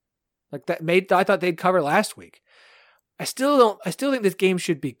was like that. I thought they'd cover last week. I still think this game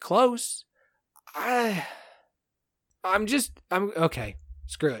should be close. I'm okay.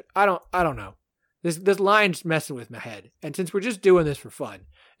 Screw it. I don't know. This line's messing with my head. And since we're just doing this for fun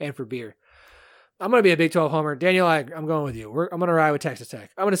and for beer, I'm going to be a Big 12 homer. Daniel, I'm going with you. I'm going to ride with Texas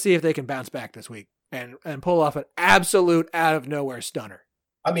Tech. I'm going to see if they can bounce back this week and pull off an absolute out of nowhere stunner.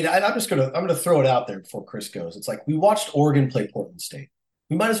 I mean, I'm going to throw it out there before Chris goes. It's like we watched Oregon play Portland State.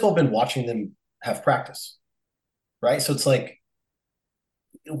 We might as well have been watching them have practice, right? So it's like,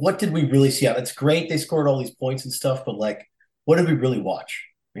 what did we really see out? It's great they scored all these points and stuff, but like, what did we really watch?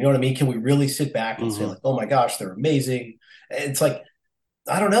 You know what I mean? Can we really sit back and say like, oh my gosh, they're amazing? It's like,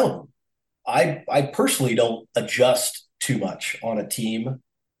 I don't know. I personally don't adjust too much on a team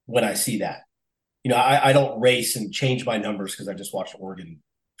when I see that. You know, I don't race and change my numbers because I just watched Oregon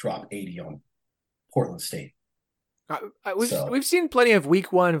drop 80 on Portland State. We've seen plenty of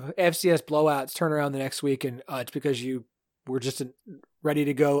week 1 FCS blowouts turn around the next week, and it's because you were just a ready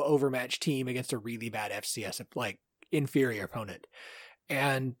to go overmatched team against a really bad FCS like inferior opponent.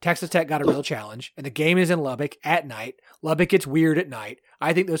 And Texas Tech got a real challenge, and the game is in Lubbock at night. Lubbock gets weird at night.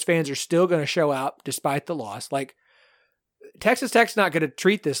 I think those fans are still going to show out despite the loss. Like, Texas Tech's not going to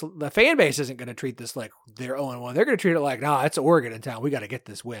treat this. The fan base isn't going to treat this like they're 0-1. They're going to treat it like, nah, it's Oregon in town. We got to get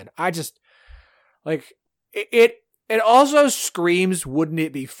this win. I just like it. It also screams, wouldn't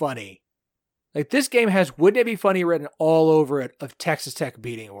it be funny? Like this game has, wouldn't it be funny written all over it of Texas Tech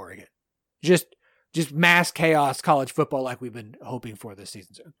beating Oregon. Just mass chaos college football like we've been hoping for this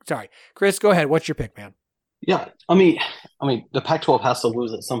season. Sorry, Chris, go ahead. What's your pick, man? Yeah, I mean, the Pac-12 has to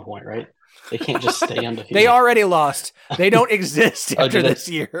lose at some point, right? They can't just stay undefeated. They already lost. They don't exist after this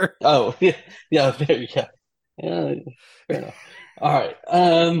year. Oh, yeah, there you go. Yeah, fair enough. All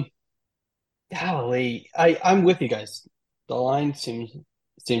right. Golly, I'm with you guys. The line seems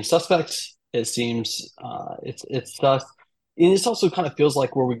suspect. It seems it's sus. And this also kind of feels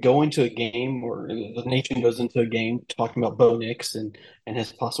like where we go into a game, or the nation goes into a game talking about Bo Nix and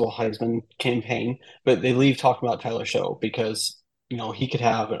his possible Heisman campaign, but they leave talking about Tyler Show because he could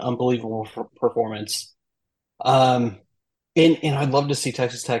have an unbelievable performance. And I'd love to see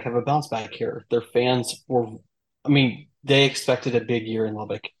Texas Tech have a bounce back here. Their fans they expected a big year in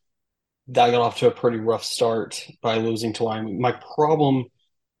Lubbock. That got off to a pretty rough start by losing to Wyoming. My problem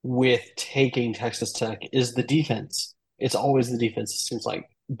with taking Texas Tech is the defense. It's always the defense, it seems like.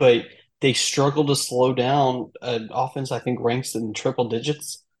 But they struggle to slow down an offense I think ranks in triple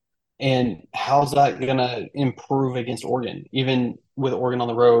digits. And how's that going to improve against Oregon, even with Oregon on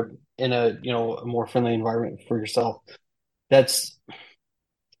the road in a more friendly environment for yourself? That's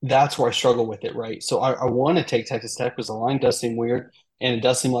where I struggle with it, right? So I want to take Texas Tech because the line does seem weird, and it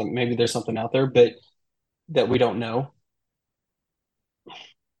does seem like maybe there's something out there, but that we don't know.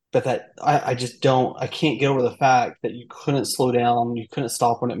 But that I just don't. I can't get over the fact that you couldn't slow down, you couldn't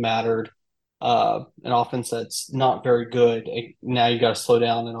stop when it mattered. An offense that's not very good. Now you got to slow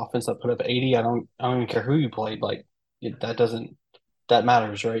down. An offense that put up 80. I don't even care who you played. Like that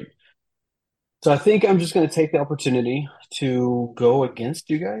matters, right? So I think I'm just going to take the opportunity to go against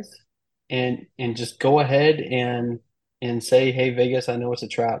you guys and just go ahead and say, hey, Vegas, I know it's a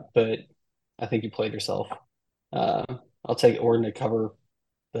trap, but I think you played yourself. I'll take Oregon to cover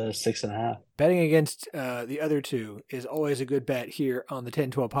the 6.5. Betting against the other two is always a good bet here on the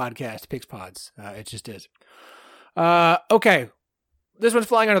 10-12 podcast, Picks Pods. It just is. Okay. This one's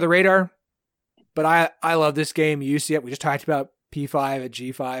flying under the radar, but I love this game. UCF, we just talked about P5 at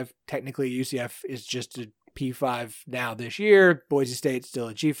G5. Technically, UCF is just a P5 now this year. Boise State still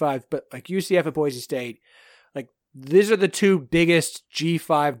a G5, but like UCF at Boise State, like these are the two biggest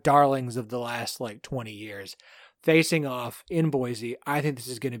G5 darlings of the last 20 years. Facing off in Boise. I think this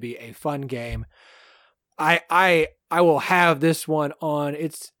is going to be a fun game. I will have this one on.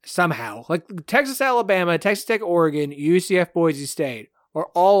 It's somehow like Texas, Alabama, Texas Tech, Oregon, UCF, Boise State are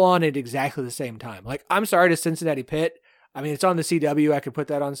all on at exactly the same time. Like, I'm sorry to Cincinnati Pitt. I mean, it's on the CW. I could put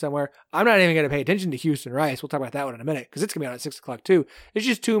that on somewhere. I'm not even going to pay attention to Houston Rice. We'll talk about that one in a minute because it's going to be on at 6 o'clock too. There's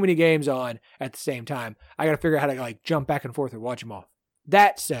just too many games on at the same time. I got to figure out how to jump back and forth or watch them all.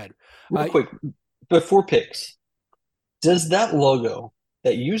 That said, real quick, before picks. Does that logo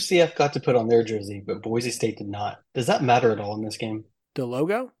that UCF got to put on their jersey, but Boise State did not, does that matter at all in this game? The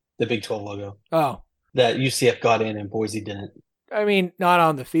logo? The Big 12 logo. Oh. That UCF got in and Boise didn't. I mean, not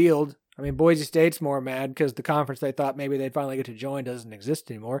on the field. I mean, Boise State's more mad because the conference they thought maybe they'd finally get to join doesn't exist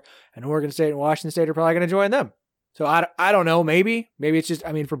anymore. And Oregon State and Washington State are probably going to join them. So I don't know, maybe. Maybe it's just,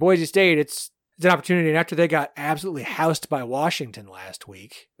 I mean, for Boise State, it's an opportunity. And after they got absolutely housed by Washington last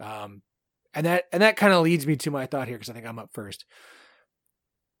week, And that kind of leads me to my thought here because I think I'm up first.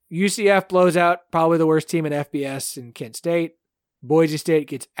 UCF blows out probably the worst team in FBS in Kent State. Boise State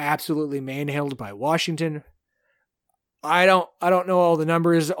gets absolutely manhandled by Washington. I don't know all the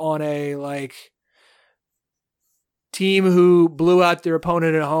numbers on a team who blew out their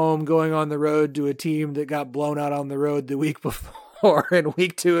opponent at home going on the road to a team that got blown out on the road the week before in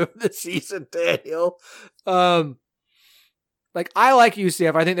week 2 of the season, Daniel. I like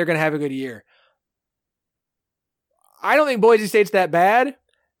UCF. I think they're going to have a good year. I don't think Boise State's that bad,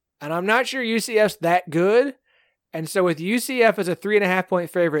 and I'm not sure UCF's that good. And so with UCF as a 3.5-point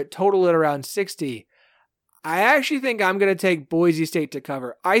favorite, total at around 60, I actually think I'm going to take Boise State to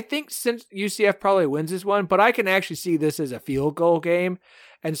cover. I think since UCF probably wins this one, but I can actually see this as a field goal game.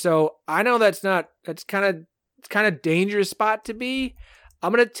 And so I know that's kind of dangerous spot to be.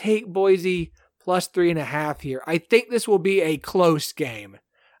 I'm going to take Boise plus 3.5 here. I think this will be a close game.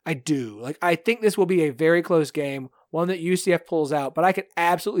 I do. I think this will be a very close game, one that UCF pulls out, but I could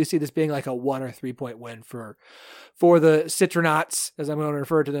absolutely see this being a 1 or 3 point win for the Citronauts, as I'm going to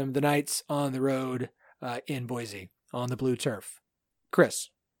refer to them, the Knights on the road in Boise on the blue turf. Chris.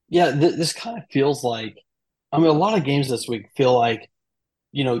 Yeah, this kind of feels like, a lot of games this week feel like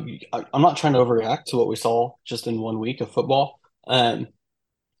I'm not trying to overreact to what we saw just in 1 week of football.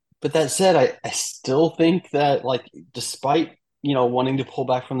 But that said, I still think that, like, despite, wanting to pull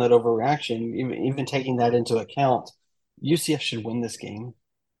back from that overreaction, even taking that into account, UCF should win this game.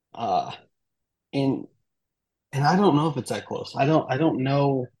 And I don't know if it's that close. I don't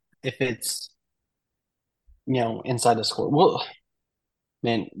know if it's, inside the score. Well,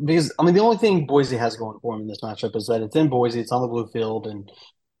 man, because I mean, the only thing Boise has going for him in this matchup is that it's in Boise, it's on the blue field, and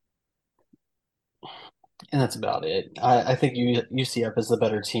that's about it. I think UCF is the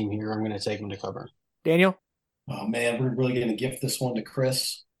better team here. I'm going to take them to cover. Daniel? Oh, man, we're really going to gift this one to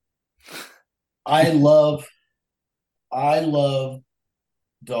Chris. I love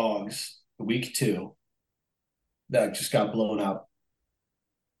dogs week 2 that just got blown out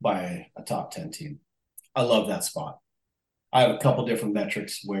by a top 10 team. I love that spot. I have a couple different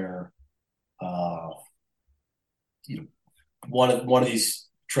metrics where, one of these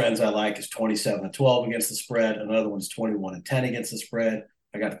trends I like is 27-12 against the spread. Another one's 21-10 against the spread.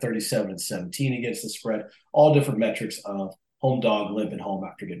 I got 37-17 against the spread. All different metrics of home dog limping home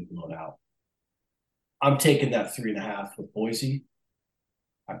after getting blown out. I'm taking that 3.5 with Boise.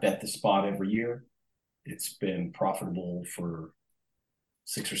 I bet the spot every year. It's been profitable for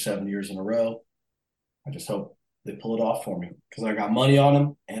 6 or 7 years in a row. I just hope they pull it off for me because I got money on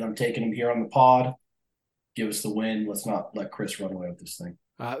them and I'm taking them here on the pod. Give us the win. Let's not let Chris run away with this thing.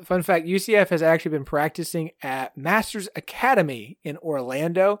 Fun fact, UCF has actually been practicing at Masters Academy in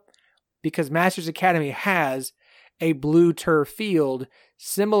Orlando because Masters Academy has a blue turf field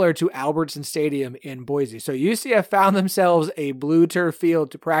similar to Albertson Stadium in Boise. So UCF found themselves a blue turf field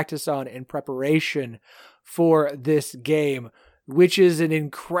to practice on in preparation for this game, which is an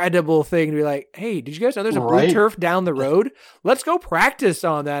incredible thing to be like, hey, did you guys know there's a blue turf down the road? Let's go practice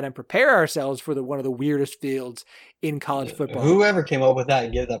on that and prepare ourselves for one of the weirdest fields in college football. Whoever came up with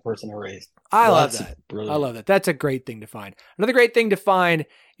that, give that person a raise. I love that. Brilliant. I love that. That's a great thing to find. Another great thing to find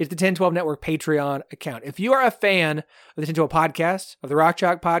is the 1012 Network Patreon account. If you are a fan of the 1012 podcast, of the Rock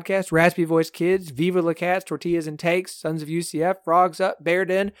Chalk podcast, Raspy Voice Kids, Viva La Cats, Tortillas and Takes, Sons of UCF, Frogs Up, Bear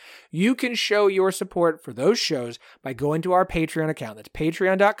Den, you can show your support for those shows by going to our Patreon account. That's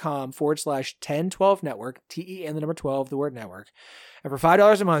patreon.com/1012 Network, TEN, the number 12, the word network. And for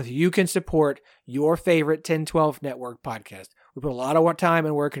 $5 a month, you can support your favorite 1012 Network podcast. We put a lot of time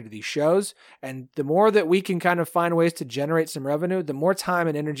and work into these shows, and the more that we can kind of find ways to generate some revenue, the more time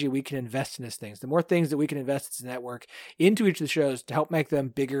and energy we can invest in these things, the more things that we can invest as a network into each of the shows to help make them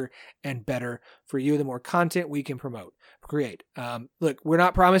bigger and better for you, the more content we can create. Look, we're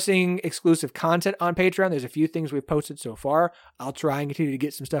not promising exclusive content on Patreon. There's a few things we've posted so far. I'll try and continue to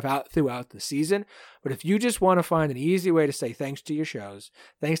get some stuff out throughout the season. But if you just want to find an easy way to say thanks to your shows,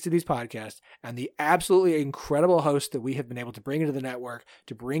 thanks to these podcasts, and the absolutely incredible hosts that we have been able to bring into the network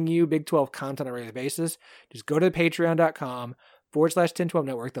to bring you Big 12 content on a regular basis, just go to patreon.com/1012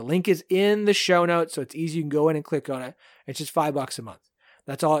 Network. The link is in the show notes, so it's easy. You can go in and click on it. It's just $5 a month.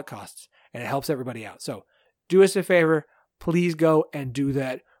 That's all it costs, and it helps everybody out. So do us a favor. Please go and do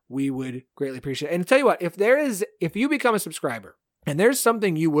that. We would greatly appreciate it. And tell you what, if you become a subscriber and there's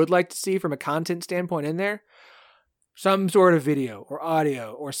something you would like to see from a content standpoint in there, some sort of video or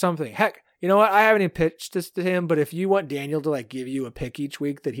audio or something. Heck, you know what? I haven't even pitched this to him, but if you want Daniel to give you a pick each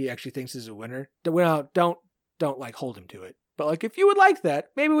week that he actually thinks is a winner, don't hold him to it. But if you would like that,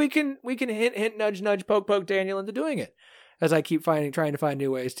 maybe we can hint, nudge, poke Daniel into doing it. As I keep trying to find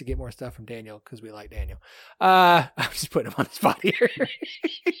new ways to get more stuff from Daniel because we like Daniel. I'm just putting him on the spot here.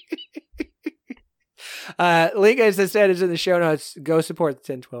 Link, as I said, is in the show notes. Go support the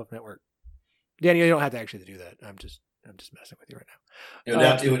 1012 Network. Daniel, you don't have to actually do that. I'm just messing with you right now. It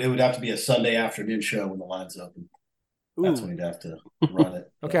would have to be a Sunday afternoon show when the line's open. That's when you'd have to run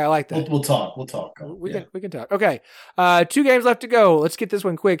it. Okay, I like that. We'll talk. We can talk. Okay, 2 games left to go. Let's get this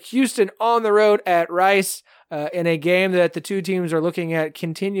one quick. Houston on the road at Rice in a game that the two teams are looking at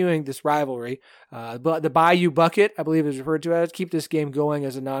continuing this rivalry. But the Bayou Bucket, I believe, is referred to as. Keep this game going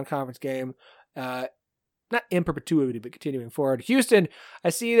as a non-conference game. Not in perpetuity, but continuing forward. Houston, I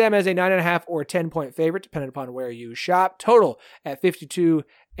see them as a 9.5 or 10-point favorite, depending upon where you shop. Total at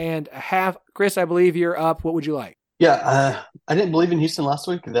 52.5. Chris, I believe you're up. What would you like? Yeah, I didn't believe in Houston last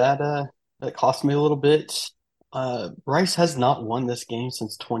week. That cost me a little bit. Rice has not won this game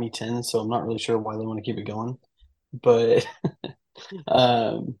since 2010, so I'm not really sure why they want to keep it going. But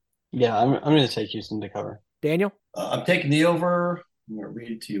yeah, I'm going to take Houston to cover. Daniel? I'm taking the over. I'm going to read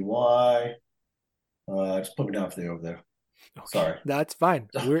it to you why. Just put me down for the over there. Okay. Sorry. That's fine.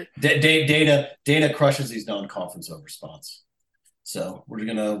 Dana crushes these non-conference over spots. So we're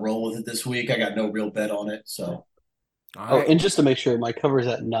going to roll with it this week. I got no real bet on it, so. All Oh, right. and just to make sure, my cover is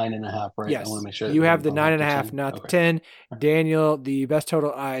at 9.5, right? Yes. I want to make sure You that have the I'm not 9.5, 10. not the Okay. 10. Daniel, the best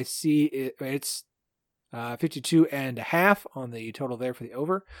total I see, it's 52.5 on the total there for the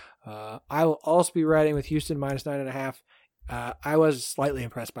over. I will also be riding with Houston minus 9.5. I was slightly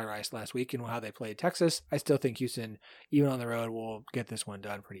impressed by Rice last week and how they played Texas. I still think Houston, even on the road, will get this one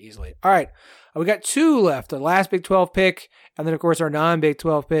done pretty easily. All right. We got two left. The last Big 12 pick, and then, of course, our non-Big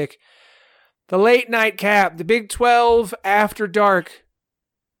 12 pick. The late night cap, the Big 12 after dark.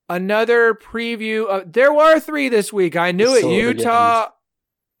 Another preview. There were three this week. I knew it. Utah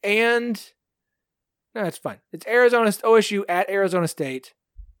and... No, it's fine. It's OSU at Arizona State.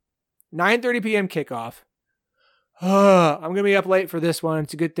 9:30 p.m. kickoff. I'm going to be up late for this one.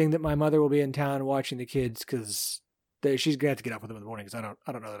 It's a good thing that my mother will be in town watching the kids because she's going to have to get up with them in the morning because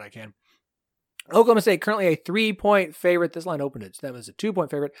I don't know that I can. Oklahoma State currently a 3-point favorite. This line opened it. So that was a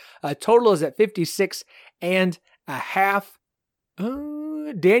 2-point favorite. Total is at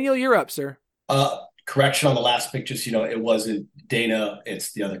 56.5. Daniel, you're up, sir. Correction on the last pick. Just, it wasn't Dana.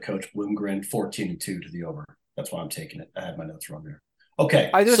 It's the other coach, Bloomgren, 14-2 to the over. That's why I'm taking it. I had my notes wrong there. Okay.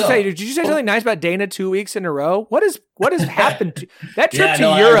 I was going to say, did you say something nice about Dana 2 weeks in a row? What has happened to that trip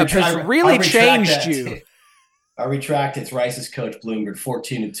to Europe has really changed you. I retract. It's Rice's coach, Bloomgren,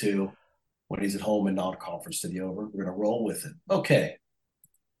 14-2 when he's at home in non-conference to the over. We're going to roll with it. Okay.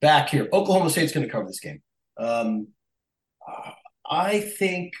 Back here. Oklahoma State's going to cover this game. I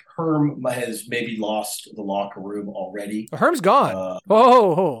think Herm has maybe lost the locker room already. Herm's gone.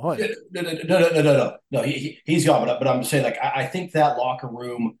 No. He's gone. But I'm saying, I think that locker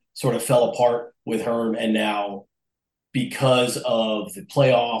room sort of fell apart with Herm, and now because of the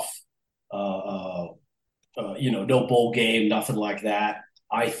playoff, no bowl game, nothing like that.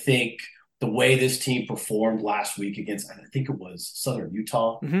 I think the way this team performed last week against, I think it was Southern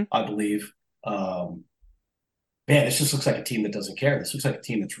Utah, I believe. Man, this just looks like a team that doesn't care. This looks like a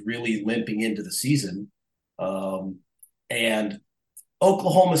team that's really limping into the season. And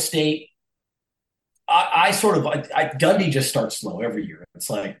Oklahoma State, Gundy just starts slow every year. It's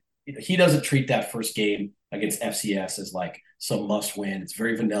like, he doesn't treat that first game against FCS as like some must win. It's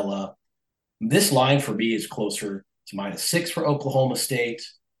very vanilla. This line for me is closer to -6 for Oklahoma State.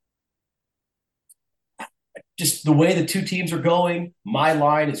 Just the way the two teams are going, my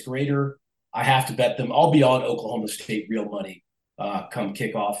line is greater. I have to bet them. I'll be on Oklahoma State real money come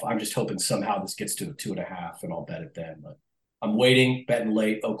kickoff. I'm just hoping somehow this gets to a 2.5, and I'll bet it then. But I'm waiting, betting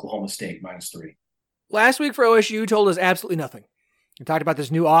late, Oklahoma State -3. Last week for OSU told us absolutely nothing. We talked about this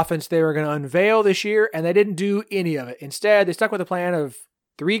new offense they were going to unveil this year, and they didn't do any of it. Instead, they stuck with a plan of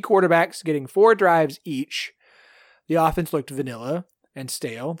 3 quarterbacks getting 4 drives each. The offense looked vanilla and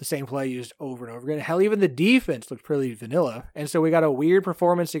stale, the same play used over and over again. Hell, even the defense looked pretty vanilla. And so we got a weird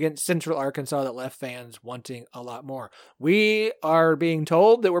performance against Central Arkansas that left fans wanting a lot more. We are being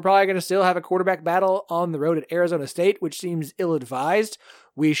told that we're probably going to still have a quarterback battle on the road at Arizona State, which seems ill-advised.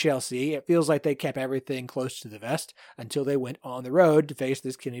 We shall see. It feels like they kept everything close to the vest until they went on the road to face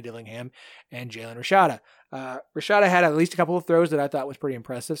this Kenny Dillingham and Jalen Rashada. Rashada had at least a couple of throws that I thought was pretty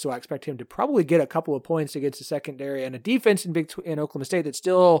impressive, so I expect him to probably get a couple of points against the secondary and a defense in Oklahoma State that's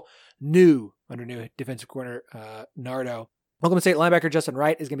still new under new defensive coordinator Nardo. Oklahoma State linebacker Justin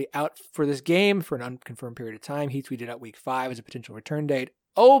Wright is going to be out for this game for an unconfirmed period of time. He tweeted out week 5 as a potential return date.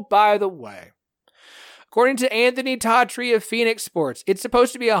 Oh, by the way, according to Anthony Tautry of Phoenix Sports, it's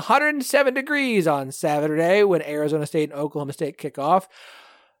supposed to be 107 degrees on Saturday when Arizona State and Oklahoma State kick off.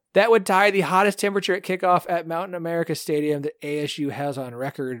 That would tie the hottest temperature at kickoff at Mountain America Stadium that ASU has on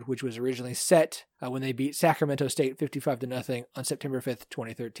record, which was originally set when they beat Sacramento State 55-0 on September 5th,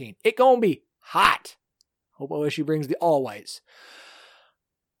 2013. It gonna be hot. Hope OSU brings the all-whites.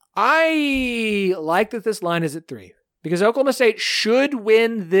 I like that this line is at 3 because Oklahoma State should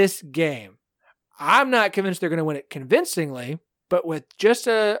win this game. I'm not convinced they're going to win it convincingly, but with just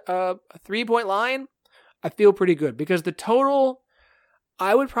a 3-point line, I feel pretty good because the total,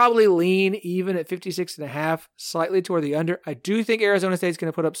 I would probably lean even at 56.5, slightly toward the under. I do think Arizona State's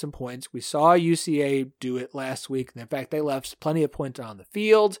going to put up some points. We saw UCA do it last week. And in fact, they left plenty of points on the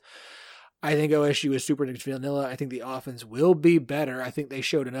field. I think OSU is super vanilla. I think the offense will be better. I think they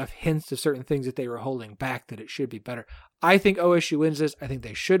showed enough hints of certain things that they were holding back that it should be better. I think OSU wins this. I think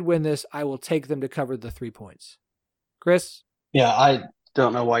they should win this. I will take them to cover the 3 points. Chris? Yeah, I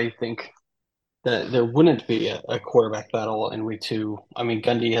don't know why you think that there wouldn't be a quarterback battle in week 2. I mean,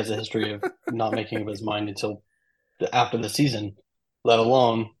 Gundy has a history of not making up his mind until after the season, let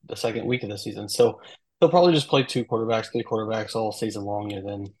alone the second week of the season. So they'll probably just play 2 quarterbacks, 3 quarterbacks all season long, and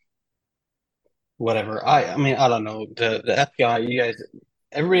then whatever. I mean, I don't know. The FBI, you guys,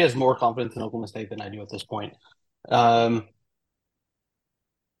 everybody has more confidence in Oklahoma State than I do at this point. It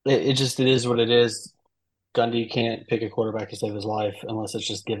is what it is. Gundy can't pick a quarterback to save his life unless it's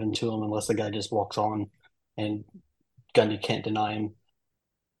just given to him, unless the guy just walks on and Gundy can't deny him.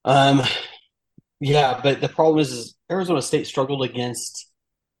 Um, yeah, but the problem is Arizona State struggled against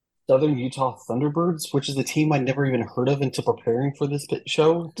Southern Utah Thunderbirds, which is a team I never even heard of until preparing for this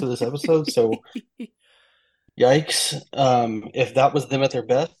this episode. So, yikes! If that was them at their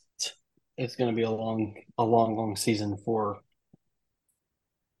best, it's going to be a long season for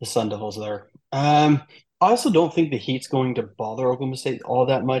the Sun Devils there. I also don't think the heat's going to bother Oklahoma State all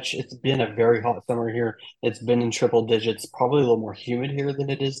that much. It's been a very hot summer here. It's been in triple digits, probably a little more humid here than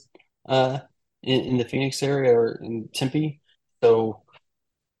it is in the Phoenix area or in Tempe. So,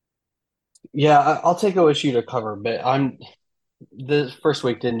 yeah, I'll take OSU to cover, but the first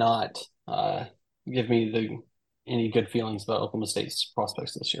week did not give me any good feelings about Oklahoma State's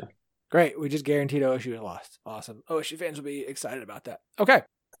prospects this year. Great. We just guaranteed OSU had lost. Awesome. OSU fans will be excited about that. Okay.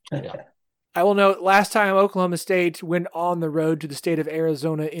 Yeah. I will note last time Oklahoma State went on the road to the state of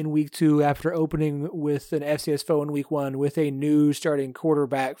Arizona in week 2 after opening with an FCS foe in week 1 with a new starting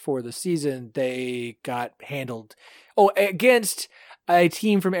quarterback for the season, they got handled. Against a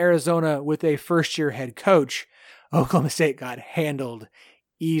team from Arizona with a first-year head coach, Oklahoma State got handled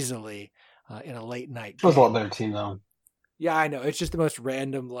easily in a late night game. It was a lot better team, though. Yeah, I know. It's just the most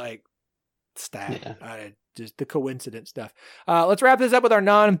random, stat. Yeah. Just the coincidence stuff. Let's wrap this up with our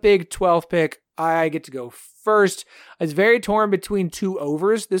non-Big 12 pick. I get to go first. I was very torn between 2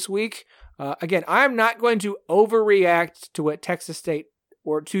 overs this week. Again, I'm not going to overreact to Texas State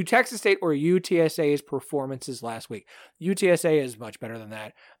or UTSA's performances last week. UTSA is much better than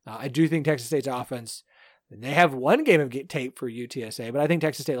that. I do think Texas State's offense, they have one game of tape for UTSA, but I think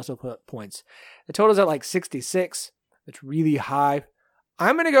Texas State also put up points. The total's at 66. That's really high.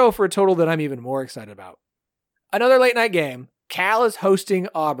 I'm going to go for a total that I'm even more excited about. Another late night game. Cal is hosting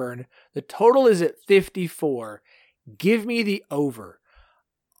Auburn. The total is at 54. Give me the over.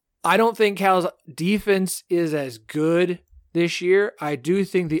 I don't think Cal's defense is as good this year. I do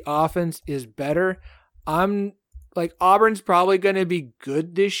think the offense is better. Auburn's probably going to be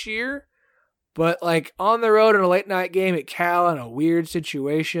good this year, but on the road in a late night game at Cal in a weird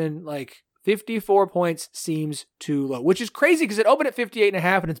situation, 54 points seems too low, which is crazy because it opened at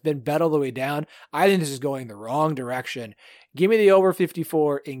 58.5 and it's been bet all the way down. I think this is going the wrong direction. Give me the over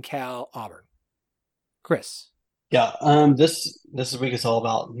 54 in Cal Auburn. Chris. Yeah, this week is all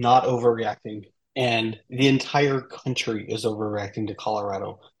about not overreacting, and the entire country is overreacting to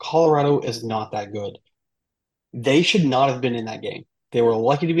Colorado. Colorado is not that good. They should not have been in that game. They were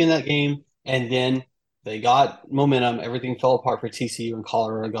lucky to be in that game, and then they got momentum. Everything fell apart for TCU, and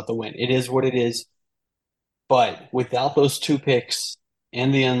Colorado got the win. It is what it is. But without those 2 picks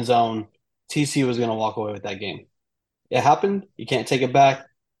in the end zone, TCU was going to walk away with that game. It happened. You can't take it back.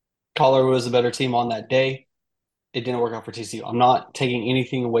 Colorado was the better team on that day. It didn't work out for TCU. I'm not taking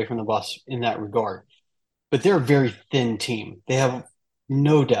anything away from the bus in that regard. But they're a very thin team. They have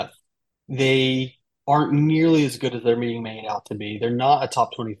no depth. They aren't nearly as good as they're being made out to be. They're not a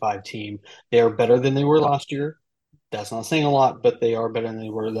top 25 team. They are better than they were last year. That's not saying a lot, but they are better than they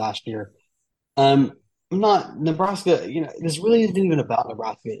were last year. Nebraska, this really isn't even about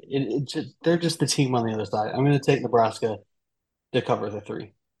Nebraska. They're just the team on the other side. I'm going to take Nebraska to cover the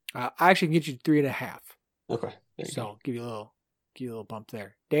 3. I actually can get you 3.5. Okay. So give you a little bump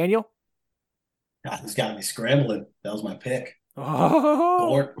there. Daniel? God, this got me scrambling. That was my pick.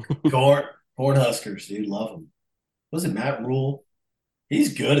 Oh. Cornhuskers, dude, love him. Was it Matt Rule?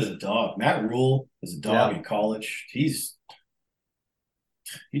 He's good as a dog. Matt Rule is a dog in college. He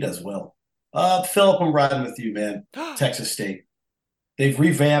does well. Philip, I'm riding with you, man. Texas State. They've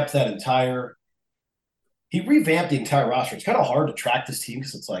revamped the entire roster. It's kind of hard to track this team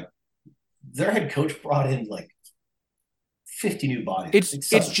because it's their head coach brought in 50 new bodies.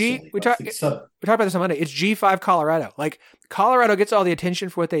 We talked about this on Monday. It's G5 Colorado. Colorado gets all the attention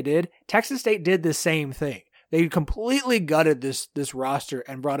for what they did. Texas State did the same thing. They completely gutted this roster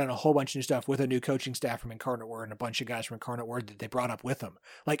and brought in a whole bunch of new stuff with a new coaching staff from Incarnate Word and a bunch of guys from Incarnate Word that they brought up with them.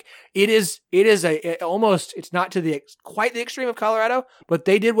 It's not to quite the extreme of Colorado, but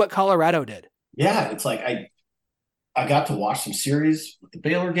they did what Colorado did. Yeah, it's I got to watch some series with the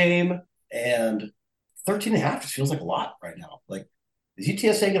Baylor game, and 13.5 just feels like a lot right now. Is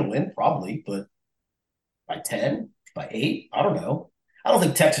UTSA going to win? Probably, but by 10, by 8, I don't know. I don't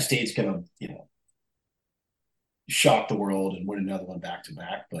think Texas State's going to, shock the world and win another one back to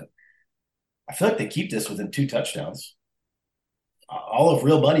back, but I feel like they keep this within 2 touchdowns. I'll have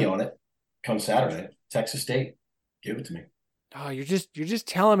real money on it come Saturday. Texas State, give it to me. Oh, you're just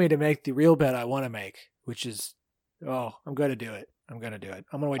telling me to make the real bet I want to make, which is Oh, I'm going to do it. I'm going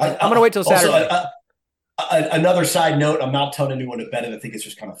to wait till Saturday. Another side note, I'm not telling anyone to bet it. I think it's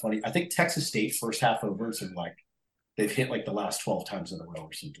just kind of funny. I think Texas State first half overs are like, they've hit like the last 12 times in a row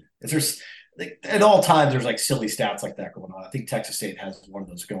or something. There's like, at all times, there's like silly stats like that going on. I think Texas State has one of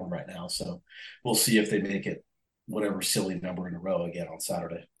those going right now. So we'll see if they make it whatever silly number in a row again on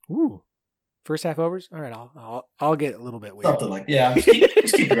Saturday. Ooh. First half overs? All right, I'll get a little bit weird. Something like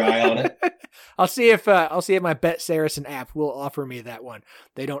just keep your eye on it. I'll see if my Bet Saracen app will offer me that one.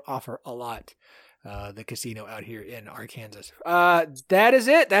 They don't offer a lot. The casino out here in Arkansas. That is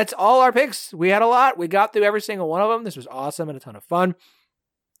it. That's all our picks. We had a lot. We got through every single one of them. This was awesome and a ton of fun.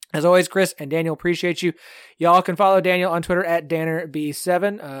 As always, Chris and Daniel, appreciate you. Y'all can follow Daniel on Twitter at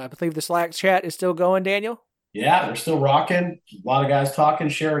DannerB7. I believe the Slack chat is still going, Daniel. Yeah, we're still rocking. A lot of guys talking,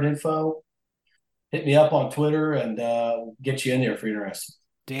 sharing info. Hit me up on Twitter and we'll get you in there if you're interested.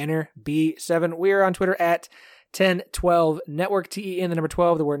 DannerB7. We're on Twitter at 1012 Network, TEN, the number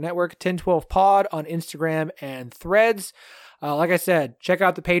 12, the word network, 1012 Pod on Instagram and Threads. Like I said, check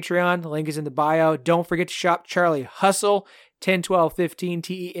out the Patreon. The link is in the bio. Don't forget to shop Charlie Hustle, 101215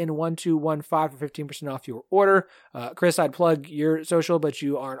 TEN1215 for 15% off your order. Chris, I'd plug your social, but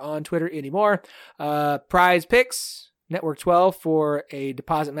you aren't on Twitter anymore. Prize Picks, Network 12 for a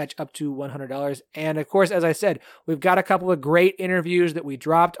deposit match up to $100. And of course, as I said, we've got a couple of great interviews that we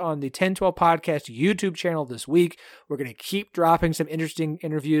dropped on the 1012 Podcast YouTube channel this week. We're going to keep dropping some interesting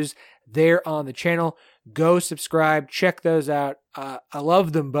interviews there on the channel. Go subscribe, check those out. I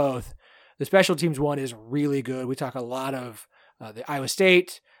love them both. The special teams one is really good. We talk a lot of the Iowa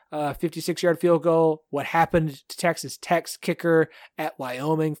State 56-yard field goal, what happened to Texas Tech's kicker at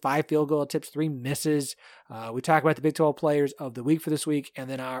Wyoming, 5 field goal attempts, 3 misses. We talk about the Big 12 players of the week for this week, and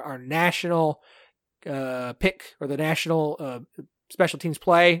then our national pick, or the national special teams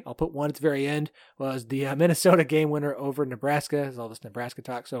play, I'll put one at the very end, was the Minnesota game winner over Nebraska. There's all this Nebraska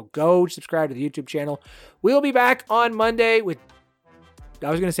talk, so go subscribe to the YouTube channel. We'll be back on Monday with, I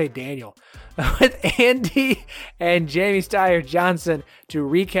was going to say Daniel, with Andy and Jamie Steyer Johnson to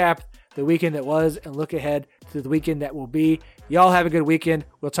recap the weekend that was and look ahead to the weekend that will be. Y'all have a good weekend.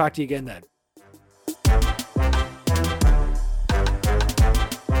 We'll talk to you again then.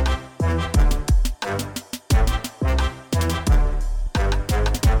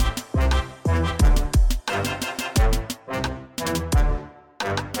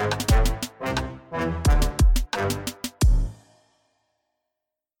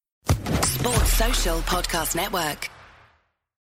 Social Podcast Network.